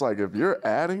 And it's like, if you're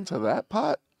adding to that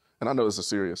pot, and I know it's a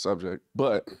serious subject,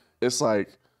 but it's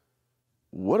like,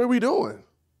 what are we doing?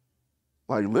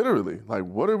 Like, literally, like,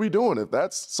 what are we doing? If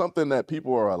that's something that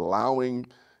people are allowing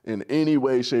in any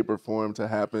way, shape, or form to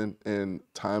happen and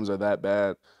times are that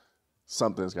bad,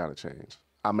 something's got to change.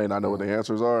 I may not know what the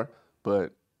answers are,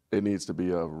 but it needs to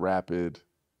be a rapid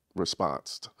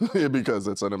response because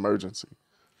it's an emergency.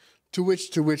 To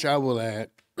which I will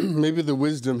add, maybe the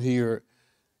wisdom here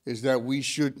is that we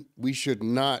should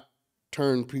not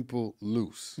turn people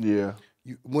loose. Yeah.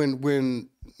 When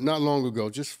not long ago,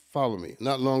 just follow me.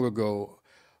 Not long ago,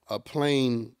 a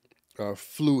plane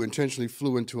intentionally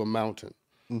flew into a mountain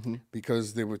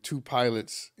because there were 2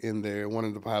 pilots in there. One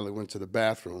of the pilots went to the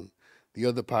bathroom. The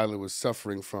other pilot was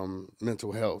suffering from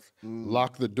mental health,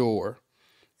 locked the door,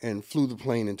 and flew the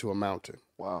plane into a mountain.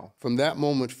 Wow. From that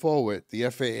moment forward, the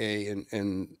FAA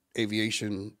and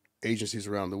aviation agencies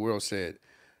around the world said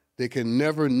there can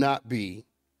never not be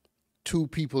 2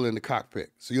 people in the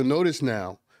cockpit. So you'll notice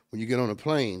now when you get on a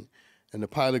plane and the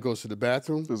pilot goes to the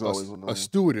bathroom, a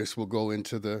stewardess will go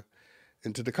into the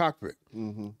cockpit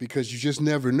because you just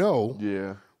never know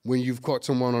when you've caught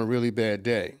someone on a really bad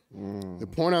day. The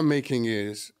point I'm making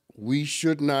is we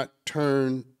should not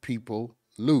turn people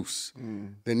loose.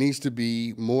 There needs to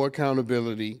be more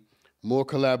accountability, more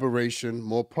collaboration,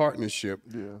 more partnership,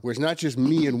 where it's not just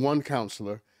me and one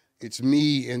counselor, it's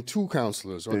me and 2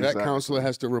 counselors, or that counselor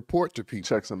has to report to people.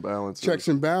 Checks and balances. Checks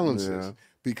and balances,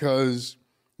 because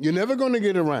you're never going to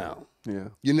get around. Yeah.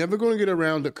 You're never going to get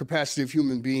around the capacity of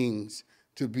human beings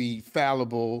to be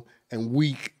fallible and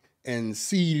weak and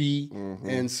seedy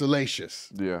and salacious.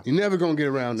 Yeah. You're never going to get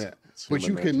around that. But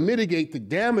you nature. can mitigate the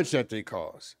damage that they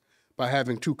cause by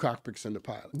having 2 cockpits in the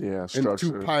pilot. Yeah, and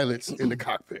structure. 2 pilots in the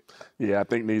cockpit. Yeah, I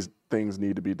think these things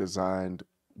need to be designed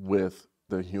with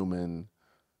the human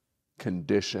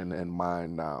condition in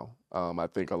mind now. I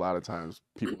think a lot of times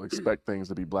people expect things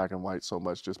to be black and white so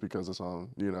much just because it's on,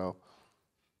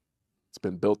 it's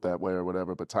been built that way or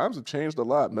whatever. But times have changed a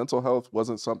lot. Mental health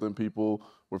wasn't something people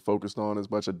were focused on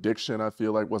as much. Addiction, I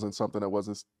feel like, wasn't something that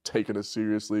wasn't taken as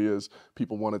seriously as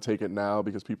people want to take it now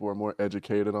because people are more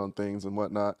educated on things and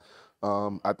whatnot.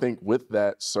 I think with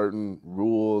that, certain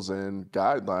rules and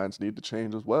guidelines need to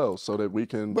change as well so that we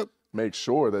can make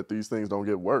sure that these things don't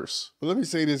get worse. But let me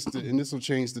say this, and this will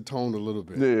change the tone a little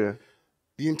bit. Yeah.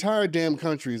 The entire damn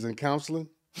country is in counseling,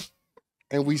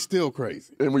 and we still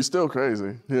crazy. And we still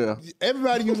crazy, yeah.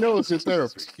 Everybody you know is in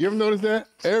therapy. You ever notice that?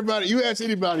 Everybody, you ask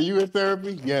anybody, you in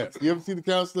therapy? Yes. You ever see the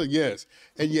counselor? Yes.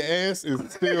 And your ass is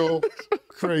still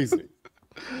crazy.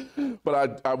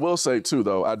 But I will say, too,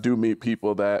 though, I do meet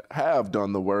people that have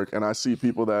done the work, and I see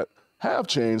people that have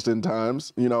changed in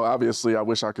times. You know, obviously, I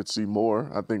wish I could see more.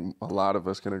 I think a lot of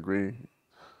us can agree.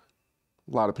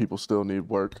 A lot of people still need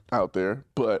work out there.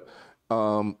 But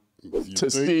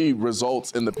see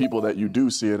results in the people that you do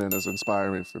see it in is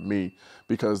inspiring for me,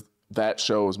 because that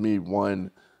shows me,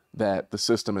 one, that the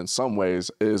system in some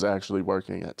ways is actually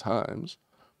working at times.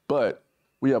 But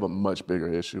we have a much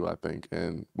bigger issue, I think,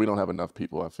 and we don't have enough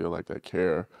people, I feel like, that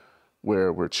care,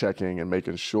 where we're checking and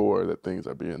making sure that things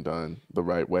are being done the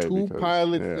right way. Two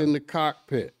pilots in the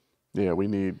cockpit. Yeah, we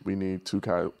need two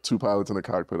pilots in the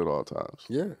cockpit at all times.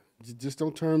 Yeah, just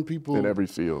don't turn people in every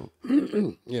field.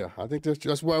 Yeah, I think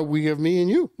that's why we have me and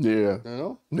you. Yeah, you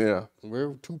know. Yeah,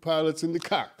 we're two pilots in the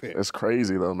cockpit. It's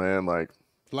crazy though, man. Like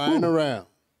flying around.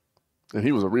 And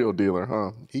he was a real dealer,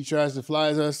 huh? He tries to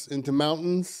fly us into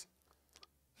mountains.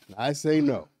 I say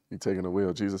no. He taking the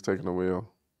wheel. Jesus taking the wheel.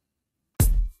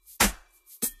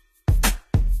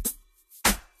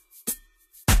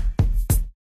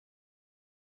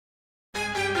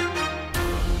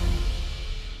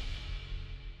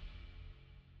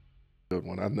 Good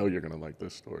one. I know you're gonna like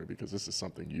this story because this is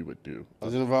something you would do.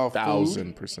 Does it involve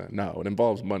 1,000%? No, it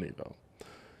involves money though.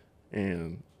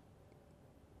 And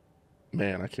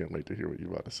man, I can't wait to hear what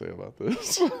you're about to say about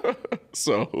this.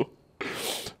 So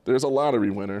there's a lottery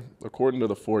winner, according to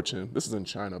the Fortune. This is in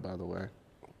China, by the way.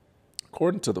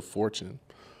 According to the Fortune,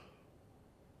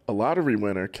 a lottery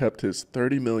winner kept his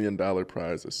 $30 million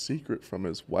prize a secret from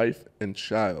his wife and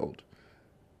child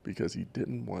because he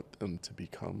didn't want them to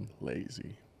become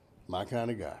lazy. My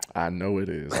kind of guy. I know it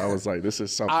is. I was like, this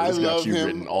is something that's got you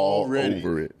written all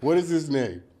over it. What is his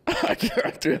name? I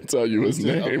can't tell you his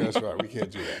name. Okay, that's right. We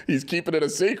can't do that. He's keeping it a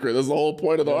secret. That's the whole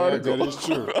point of the article. That is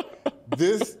true.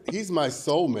 He's my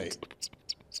soulmate.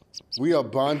 We are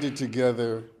bonded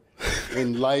together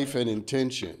in life and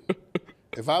intention.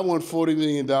 If I won $40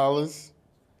 million,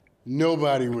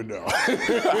 nobody would know.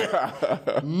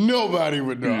 Nobody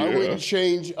would know. Yeah. I wouldn't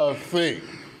change a thing.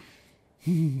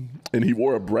 And he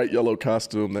wore a bright yellow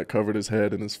costume that covered his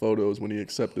head in his photos when he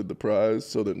accepted the prize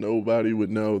so that nobody would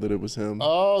know that it was him.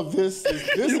 Oh, this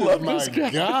is my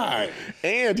guy.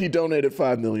 And he donated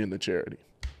 $5 million to charity.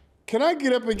 Can I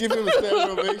get up and give him a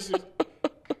standing ovation?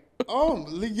 Oh,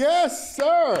 yes,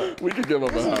 sir. We could give him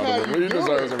a round of applause. He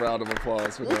deserves a round of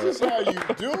applause for that. This is how you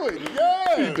do it,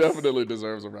 yes. He definitely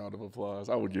deserves a round of applause.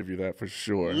 I would give you that for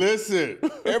sure. Listen,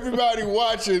 everybody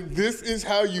watching, this is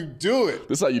how you do it.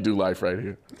 This is how you do life right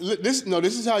here. This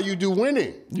is how you do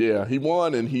winning. Yeah, he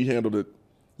won and he handled it.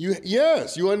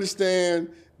 Yes, you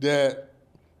understand that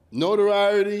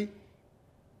notoriety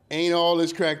ain't all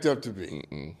it's cracked up to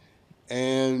be.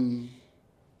 And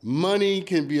money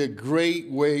can be a great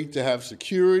way to have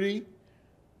security,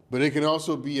 but it can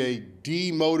also be a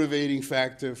demotivating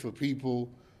factor for people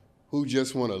who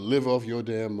just want to live off your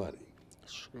damn money.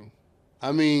 That's true.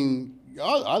 I mean,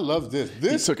 I love this.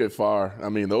 He took it far. I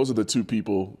mean, those are the two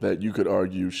people that you could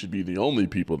argue should be the only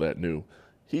people that knew.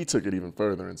 He took it even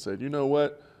further and said, you know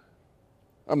what?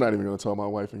 I'm not even going to tell my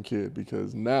wife and kid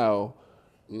because now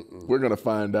we're going to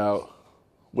find out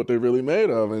what they're really made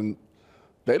of. And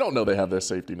they don't know they have their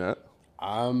safety net.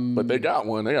 But they got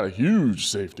one. They got a huge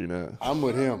safety net. I'm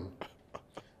with him.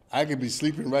 I could be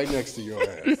sleeping right next to your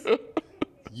ass.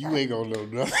 You ain't gonna know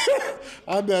nothing.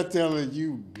 I'm not telling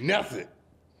you nothing.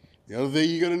 The only thing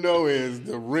you're gonna know is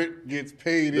the rent gets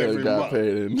paid every month.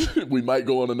 Paid, and we might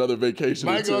go on another vacation.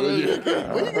 Where you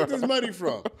get this money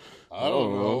from? I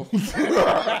don't know.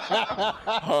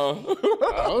 I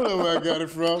don't know where I got it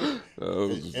from.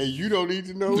 And you don't need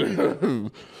to know either.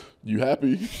 You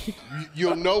happy?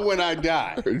 You'll know when I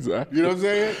die. Exactly. You know what I'm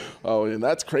saying? Oh, and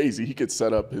that's crazy. He could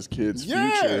set up his kids' future.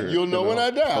 Yeah, you'll know when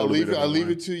I die. I'll leave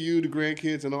it to you, the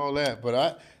grandkids, and all that.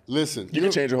 But listen. You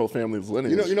can change your whole family's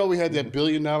lineage. You know, we had that $1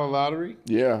 billion lottery.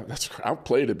 Yeah, I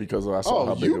played it because I saw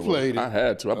how big it was. You played it. I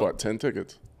had to. I bought 10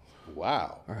 tickets.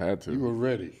 Wow. I had to. You were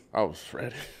ready. I was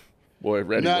ready. Boy,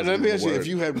 ready. Now let me ask you: if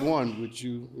you had won, would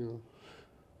you?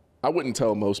 I wouldn't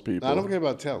tell most people. I don't care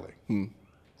about telling.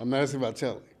 I'm not asking about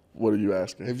telling. What are you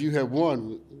asking? If you had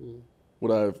won,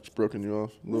 Would I have broken you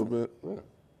off a little bit? yeah.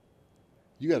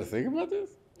 You got to think about this?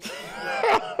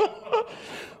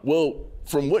 Well,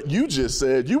 from what you just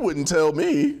said, you wouldn't tell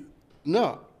me.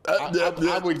 No.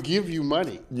 I would give you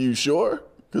money. You sure?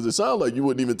 Because it sounded like you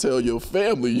wouldn't even tell your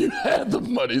family you had the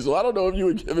money. So I don't know if you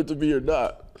would give it to me or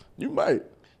not. You might.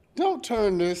 Don't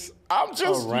turn this I'm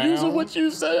just around. using what you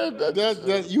said.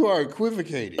 That you are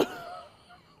equivocating.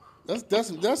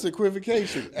 That's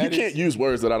equivocation. You can't use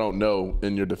words that I don't know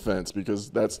in your defense because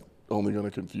that's only going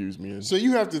to confuse me. So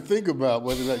you have to think about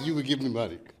whether or not you would give me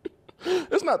money.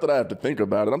 It's not that I have to think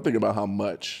about it. I'm thinking about how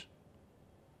much.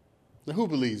 Now, who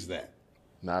believes that?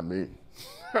 Not me.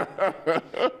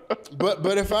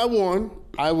 But if I won,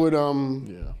 I would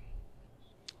Yeah.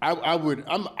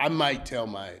 I might tell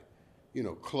my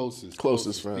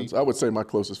closest Friends. people. I would say my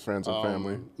closest friends and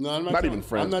family. No, I'm not even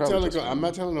friends. I'm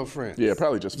not telling no friends. Yeah,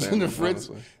 probably just family. The friends,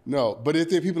 honestly. no. But if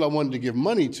they're people I wanted to give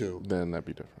money to, Then that'd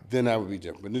be different. then that would be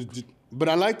different.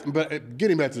 But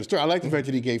getting back to the story, I like the fact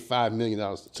that he gave $5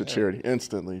 million To charity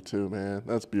instantly too, man.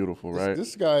 That's beautiful, right?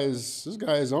 This guy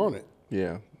is on it.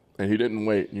 Yeah. And he didn't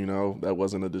wait, that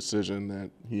wasn't a decision that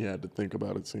he had to think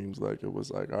about. It seems like it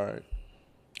was like, all right.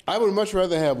 I would much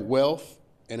rather have wealth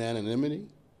and anonymity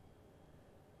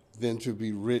than to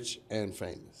be rich and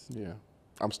famous. Yeah.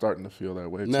 I'm starting to feel that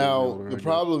way too. Now, the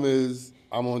problem is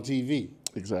I'm on TV.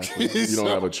 Exactly. You don't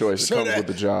have a choice. It comes with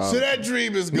the job. So that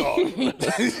dream is gone.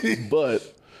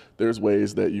 But there's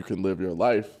ways that you can live your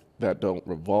life that don't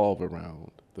revolve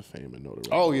around the fame and notoriety.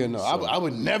 Oh, yeah, no. I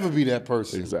would never be that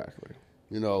person. Exactly.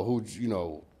 Who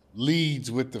leads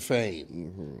with the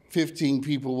fame. 15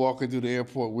 people walking through the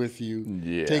airport with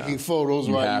you, taking photos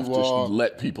you while have you to walk.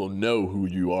 Let people know who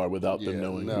you are without them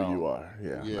knowing who you are.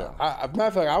 Yeah. Yeah. Matter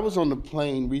of fact, I was on the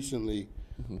plane recently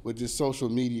with this social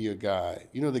media guy.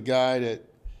 You know, the guy that,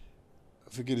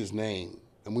 I forget his name,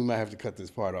 and we might have to cut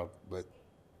this part off, but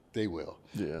they will.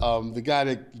 Yeah. The guy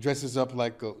that dresses up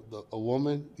like a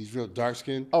woman, he's real dark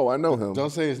skinned. Oh, I know him. Don't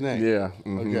say his name. Yeah.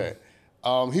 Okay.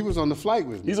 He was on the flight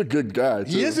with me. He's a good guy, too.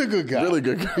 He is a good guy. Really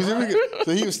good guy. He's really good.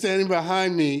 So he was standing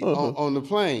behind me on the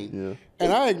plane. Yeah.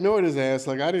 And I ignored his ass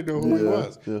like I didn't know who he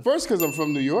was. Yeah. First, because I'm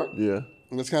from New York. Yeah.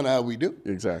 And that's kind of how we do.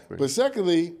 Exactly. But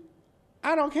secondly,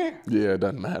 I don't care. Yeah, it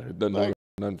doesn't matter. It doesn't matter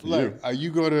nothing for you. Are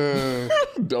you going to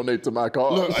donate to my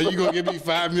cause? Look, are you going to give me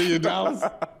 $5 million?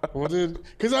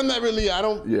 Because I'm not really,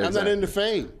 I'm not into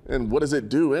fame. And what does it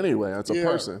do anyway? It's a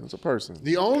person. It's a person.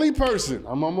 The only person,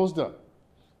 I'm almost done.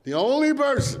 The only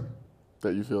person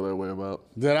that you feel that way about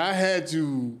that I had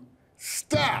to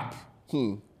stop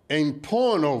and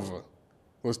pawn over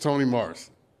was Toni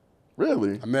Morrison.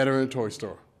 Really? I met her in a toy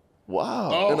store.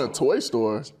 Wow. In a toy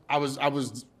store? I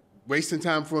was wasting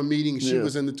time for a meeting. She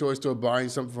was in the toy store buying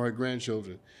something for her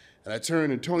grandchildren. And I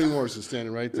turned and Toni Morrison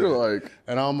standing right there. You're like...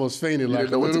 And I almost fainted like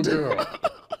a little girl.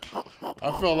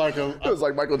 I felt like it was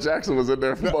like Michael Jackson was in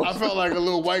there for most. I felt like a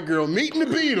little white girl meeting the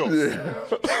Beatles. Yeah.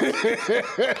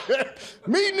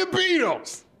 Meeting the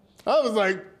Beatles. I was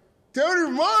like,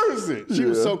 Toni Morrison. She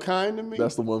was so kind to me.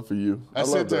 That's the one for you. I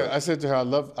said to her, I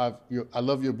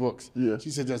love your books. Yeah.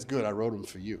 She said, that's good. I wrote them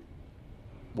for you.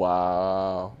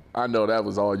 Wow. I know that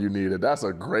was all you needed. That's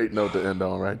a great note to end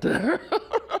on right there.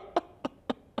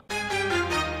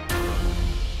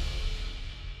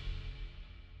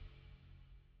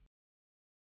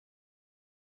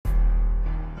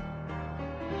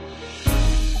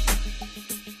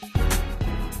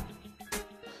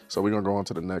 So we're going to go on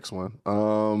to the next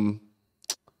one.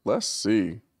 Let's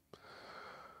see.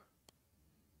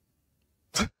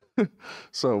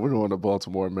 So we're going to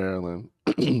Baltimore, Maryland.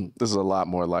 This is a lot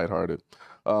more lighthearted.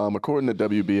 According to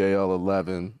WBAL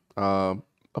 11, a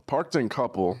Parkton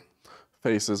couple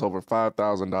faces over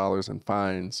 $5,000 in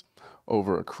fines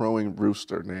over a crowing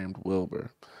rooster named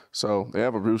Wilbur. So they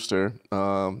have a rooster,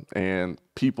 and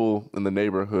people in the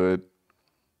neighborhood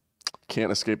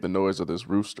can't escape the noise of this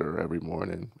rooster every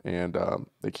morning. And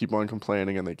they keep on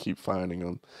complaining and they keep finding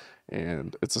him.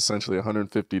 And it's essentially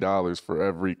 $150 for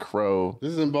every crow.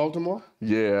 This is in Baltimore?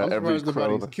 Yeah, I'm every surprised crow.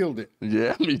 nobody's killed it.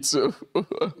 Yeah, me too.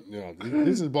 Yeah,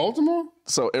 this is Baltimore?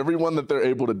 So everyone that they're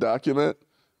able to document,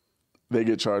 they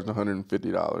get charged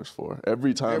 $150 for.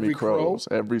 Every time he crows,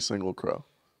 every single crow.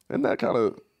 And that kind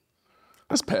of,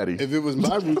 that's petty. If it was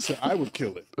my rooster, I would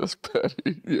kill it. That's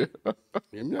petty, yeah.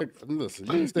 Listen,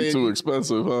 you understand? Too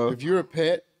expensive, huh? If you're a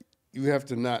pet, you have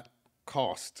to not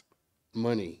cost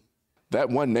money. That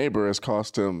one neighbor has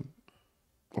cost him,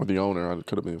 or the owner, it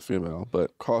could have been a female,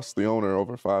 but cost the owner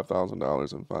over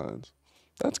 $5,000 in fines.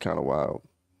 That's kind of wild.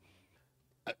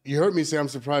 You heard me say I'm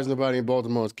surprised nobody in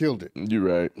Baltimore has killed it. You're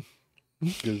right.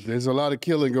 Because there's a lot of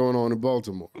killing going on in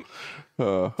Baltimore.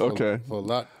 Okay. For a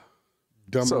lot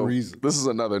dumber reasons. This is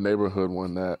another neighborhood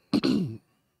one that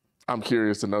I'm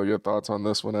curious to know your thoughts on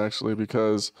this one, actually,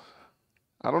 because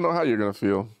I don't know how you're going to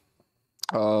feel.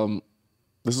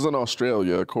 This is in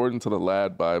Australia. According to the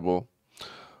Lad Bible,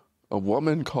 a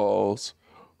woman calls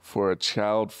for a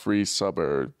child-free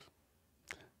suburb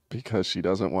because she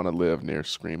doesn't want to live near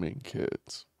screaming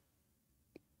kids.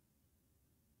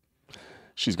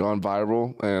 She's gone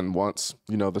viral and wants,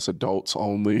 this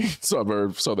adults-only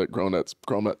suburb so that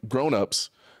grown-ups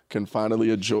can finally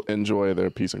enjoy their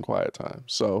peace and quiet time.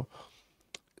 So,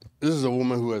 this is a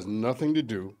woman who has nothing to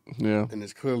do, and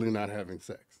is clearly not having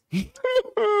sex.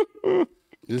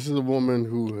 This is a woman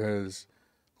who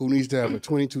needs to have a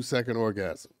 22-second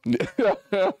orgasm.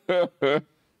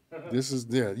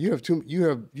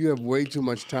 You have way too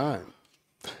much time.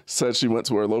 Said she went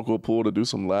to her local pool to do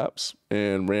some laps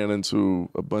and ran into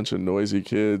a bunch of noisy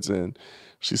kids. And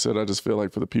she said, I just feel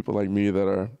like for the people like me that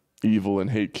are evil and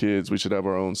hate kids, we should have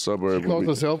our own suburb. She calls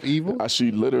herself evil?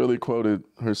 She literally quoted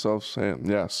herself saying,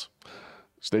 yes,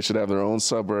 they should have their own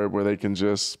suburb where they can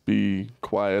just be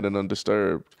quiet and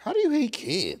undisturbed. How do you hate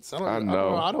kids? I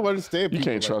know. I don't understand people.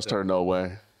 You can't trust her, no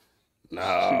way. No.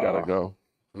 She gotta go.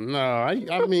 No,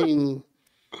 I mean,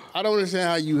 I don't understand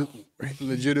how you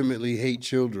legitimately hate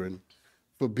children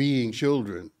for being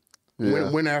children.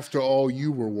 Yeah. When after all,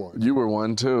 you were one. You were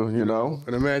one too,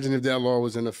 And imagine if that law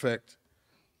was in effect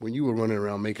when you were running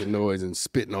around making noise and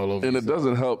spitting all over. And it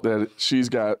doesn't help that she's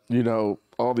got,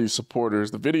 all these supporters.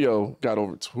 The video got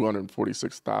over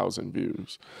 246,000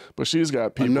 views. But she's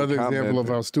got people Another example of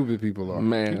how stupid people are.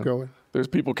 Man, keep going. There's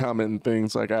people commenting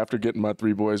things like, after getting my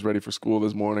 3 boys ready for school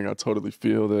this morning, I totally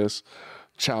feel this.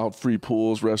 Child-free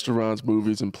pools, restaurants,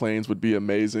 movies, and planes would be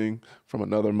amazing. From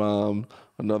another mom.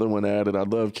 Another one added, I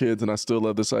love kids and I still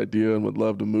love this idea and would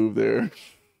love to move there.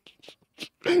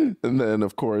 And then,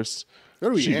 of course,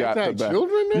 she got the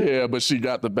children. Yeah, but she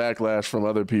got the backlash from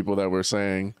other people that were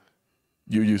saying,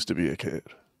 you used to be a kid.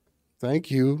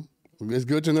 Thank you. It's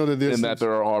good to know that that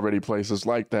there are already places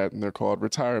like that, and they're called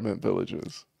retirement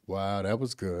villages. Wow, that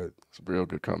was good. It's a real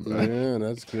good comeback. Yeah,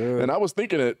 that's good. And I was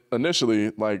thinking it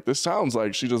initially, like, this sounds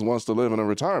like she just wants to live in a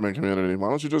retirement community. Why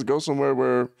don't you just go somewhere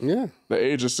where the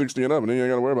age is 60 and up, and then you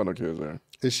ain't got to worry about no kids there?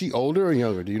 Is she older or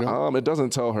younger? Do you know? It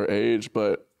doesn't tell her age,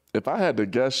 but if I had to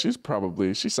guess, she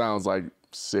sounds like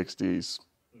 60s.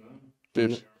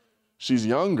 50. She's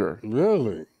younger.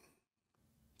 Really?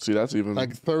 See, that's even...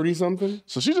 Like 30-something?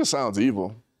 So she just sounds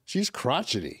evil. She's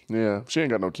crotchety. Yeah. She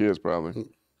ain't got no kids, probably.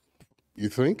 You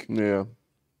think? Yeah.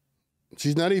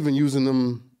 She's not even using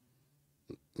them...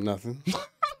 Nothing.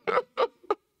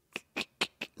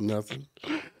 Nothing.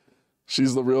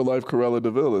 She's the real-life Cruella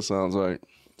de Vil, it sounds like.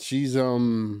 She's,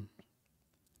 oof.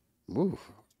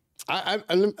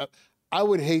 I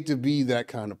would hate to be that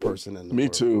kind of person in the world. Me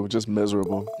too, just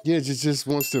miserable. Yeah, just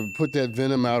wants to put that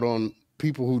venom out on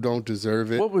people who don't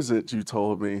deserve it. What was it you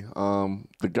told me?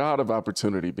 The god of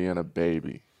opportunity being a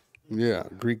baby. Yeah,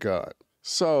 Greek god.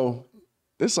 So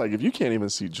it's like, if you can't even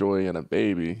see joy in a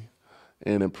baby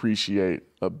and appreciate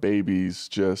a baby's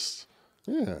just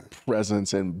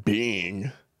presence and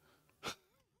being,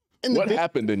 and what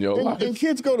happened in your life? And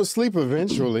kids go to sleep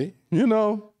eventually. They're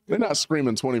not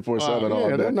screaming 24/7 all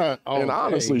day. They're not all and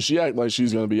honestly, she act like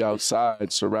she's going to be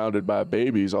outside surrounded by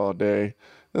babies all day.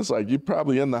 It's like, you're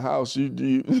probably in the house.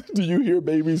 Do you hear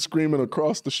babies screaming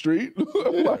across the street?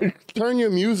 Like, turn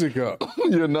your music up.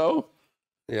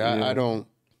 Yeah, I don't.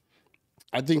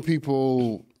 I think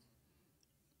people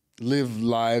live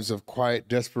lives of quiet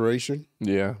desperation.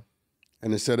 Yeah.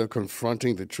 And instead of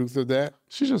confronting the truth of that,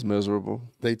 she's just miserable.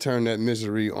 They turn that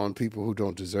misery on people who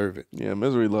don't deserve it. Yeah,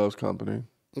 misery loves company.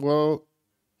 Well,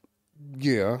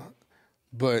 yeah,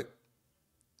 but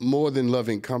more than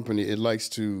loving company, it likes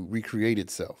to recreate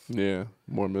itself. Yeah,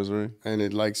 more misery. And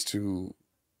it likes to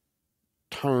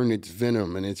turn its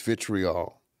venom and its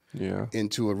vitriol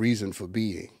into a reason for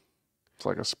being. It's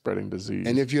like a spreading disease.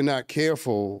 And if you're not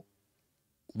careful,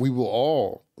 we're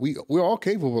all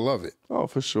capable of it. Oh,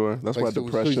 for sure. That's why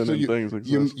depression and things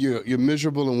exist. You're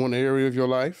miserable in one area of your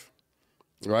life,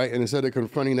 right? And instead of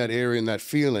confronting that area and that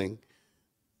feeling,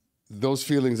 those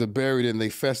feelings are buried and they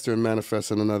fester and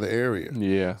manifest in another area.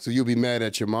 Yeah. So you'll be mad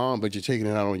at your mom, but you're taking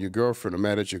it out on your girlfriend, or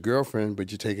mad at your girlfriend, but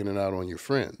you're taking it out on your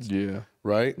friends. Yeah.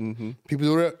 Right? Mm-hmm. People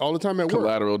do that all the time at work.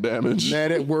 Collateral damage.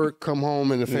 Mad at work, come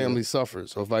home, and the family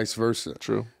suffers, or vice versa.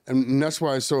 True. And that's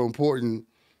why it's so important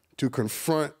to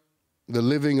confront the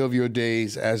living of your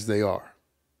days as they are,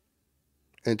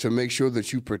 and to make sure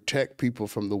that you protect people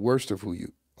from the worst of who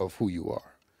you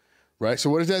are. right? So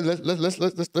what is that?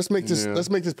 Let's make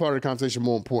this part of the conversation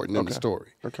more important than the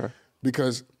story. Okay.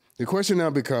 Because the question now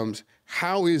becomes,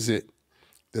 how is it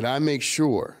that I make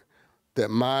sure that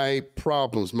my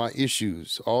problems, my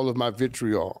issues, all of my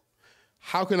vitriol,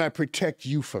 how can I protect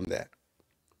you from that?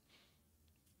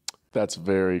 That's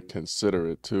very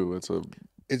considerate too. It's a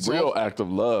real act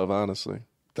of love, honestly.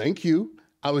 Thank you.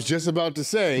 I was just about to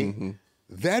say,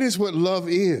 that is what love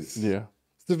is. Yeah.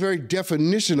 It's the very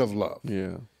definition of love.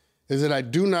 Yeah. Is that I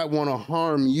do not want to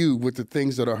harm you with the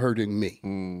things that are hurting me.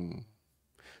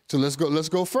 So let's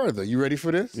go further. You ready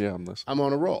for this? Yeah, I'm listening. I'm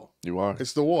on a roll. You are.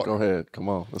 It's the water. Go ahead. Come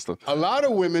on. A lot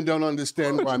of women don't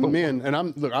understand why men, and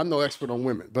I'm no expert on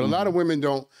women, but a lot of women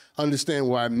don't understand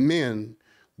why men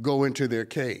go into their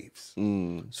caves.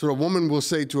 So a woman will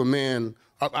say to a man,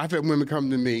 I've had women come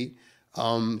to me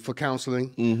for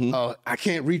counseling. I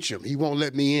can't reach him. He won't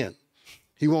let me in.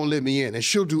 He won't let me in. And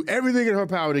she'll do everything in her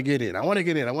power to get in. I want to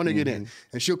get in. I want to get in.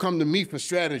 And she'll come to me for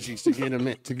strategies to get him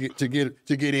in, to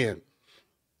get in.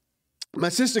 My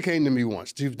sister came to me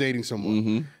once. She was dating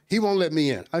someone. He won't let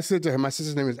me in. I said to her, my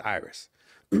sister's name is Iris.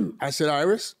 I said,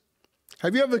 Iris,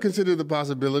 have you ever considered the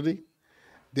possibility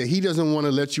that he doesn't want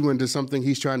to let you into something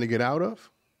he's trying to get out of?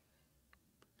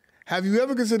 Have you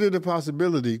ever considered the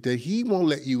possibility that he won't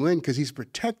let you in because he's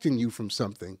protecting you from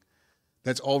something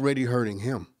that's already hurting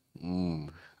him?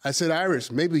 I said,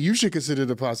 Iris, maybe you should consider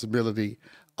the possibility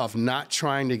of not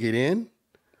trying to get in,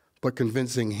 but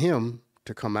convincing him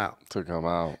to come out. To come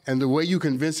out. And the way you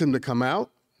convince him to come out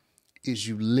is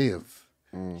you live.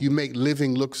 You make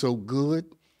living look so good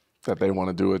that they want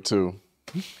to do it too.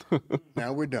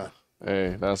 Now we're done.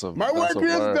 Hey, my work here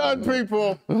is done,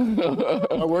 people.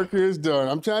 My work here is done.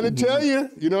 I'm trying to tell you.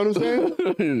 You know what I'm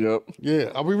saying? Yep.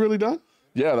 Yeah. Are we really done?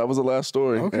 Yeah, that was the last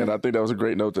story. Okay. And I think that was a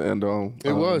great note to end on.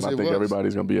 It was. I think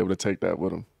everybody's going to be able to take that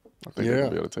with them. I think they're going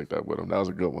to be able to take that with them. That was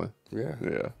a good one. Yeah.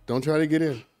 Yeah. Don't try to get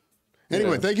in.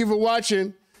 Anyway, thank you for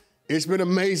watching. It's been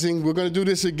amazing. We're going to do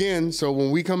this again. So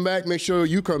when we come back, make sure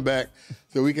you come back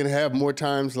so we can have more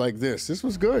times like this. This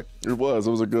was good. It was.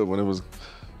 It was a good one. It was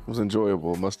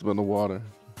enjoyable. It must have been the water.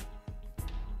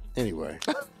 Anyway,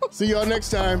 see y'all next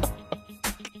time.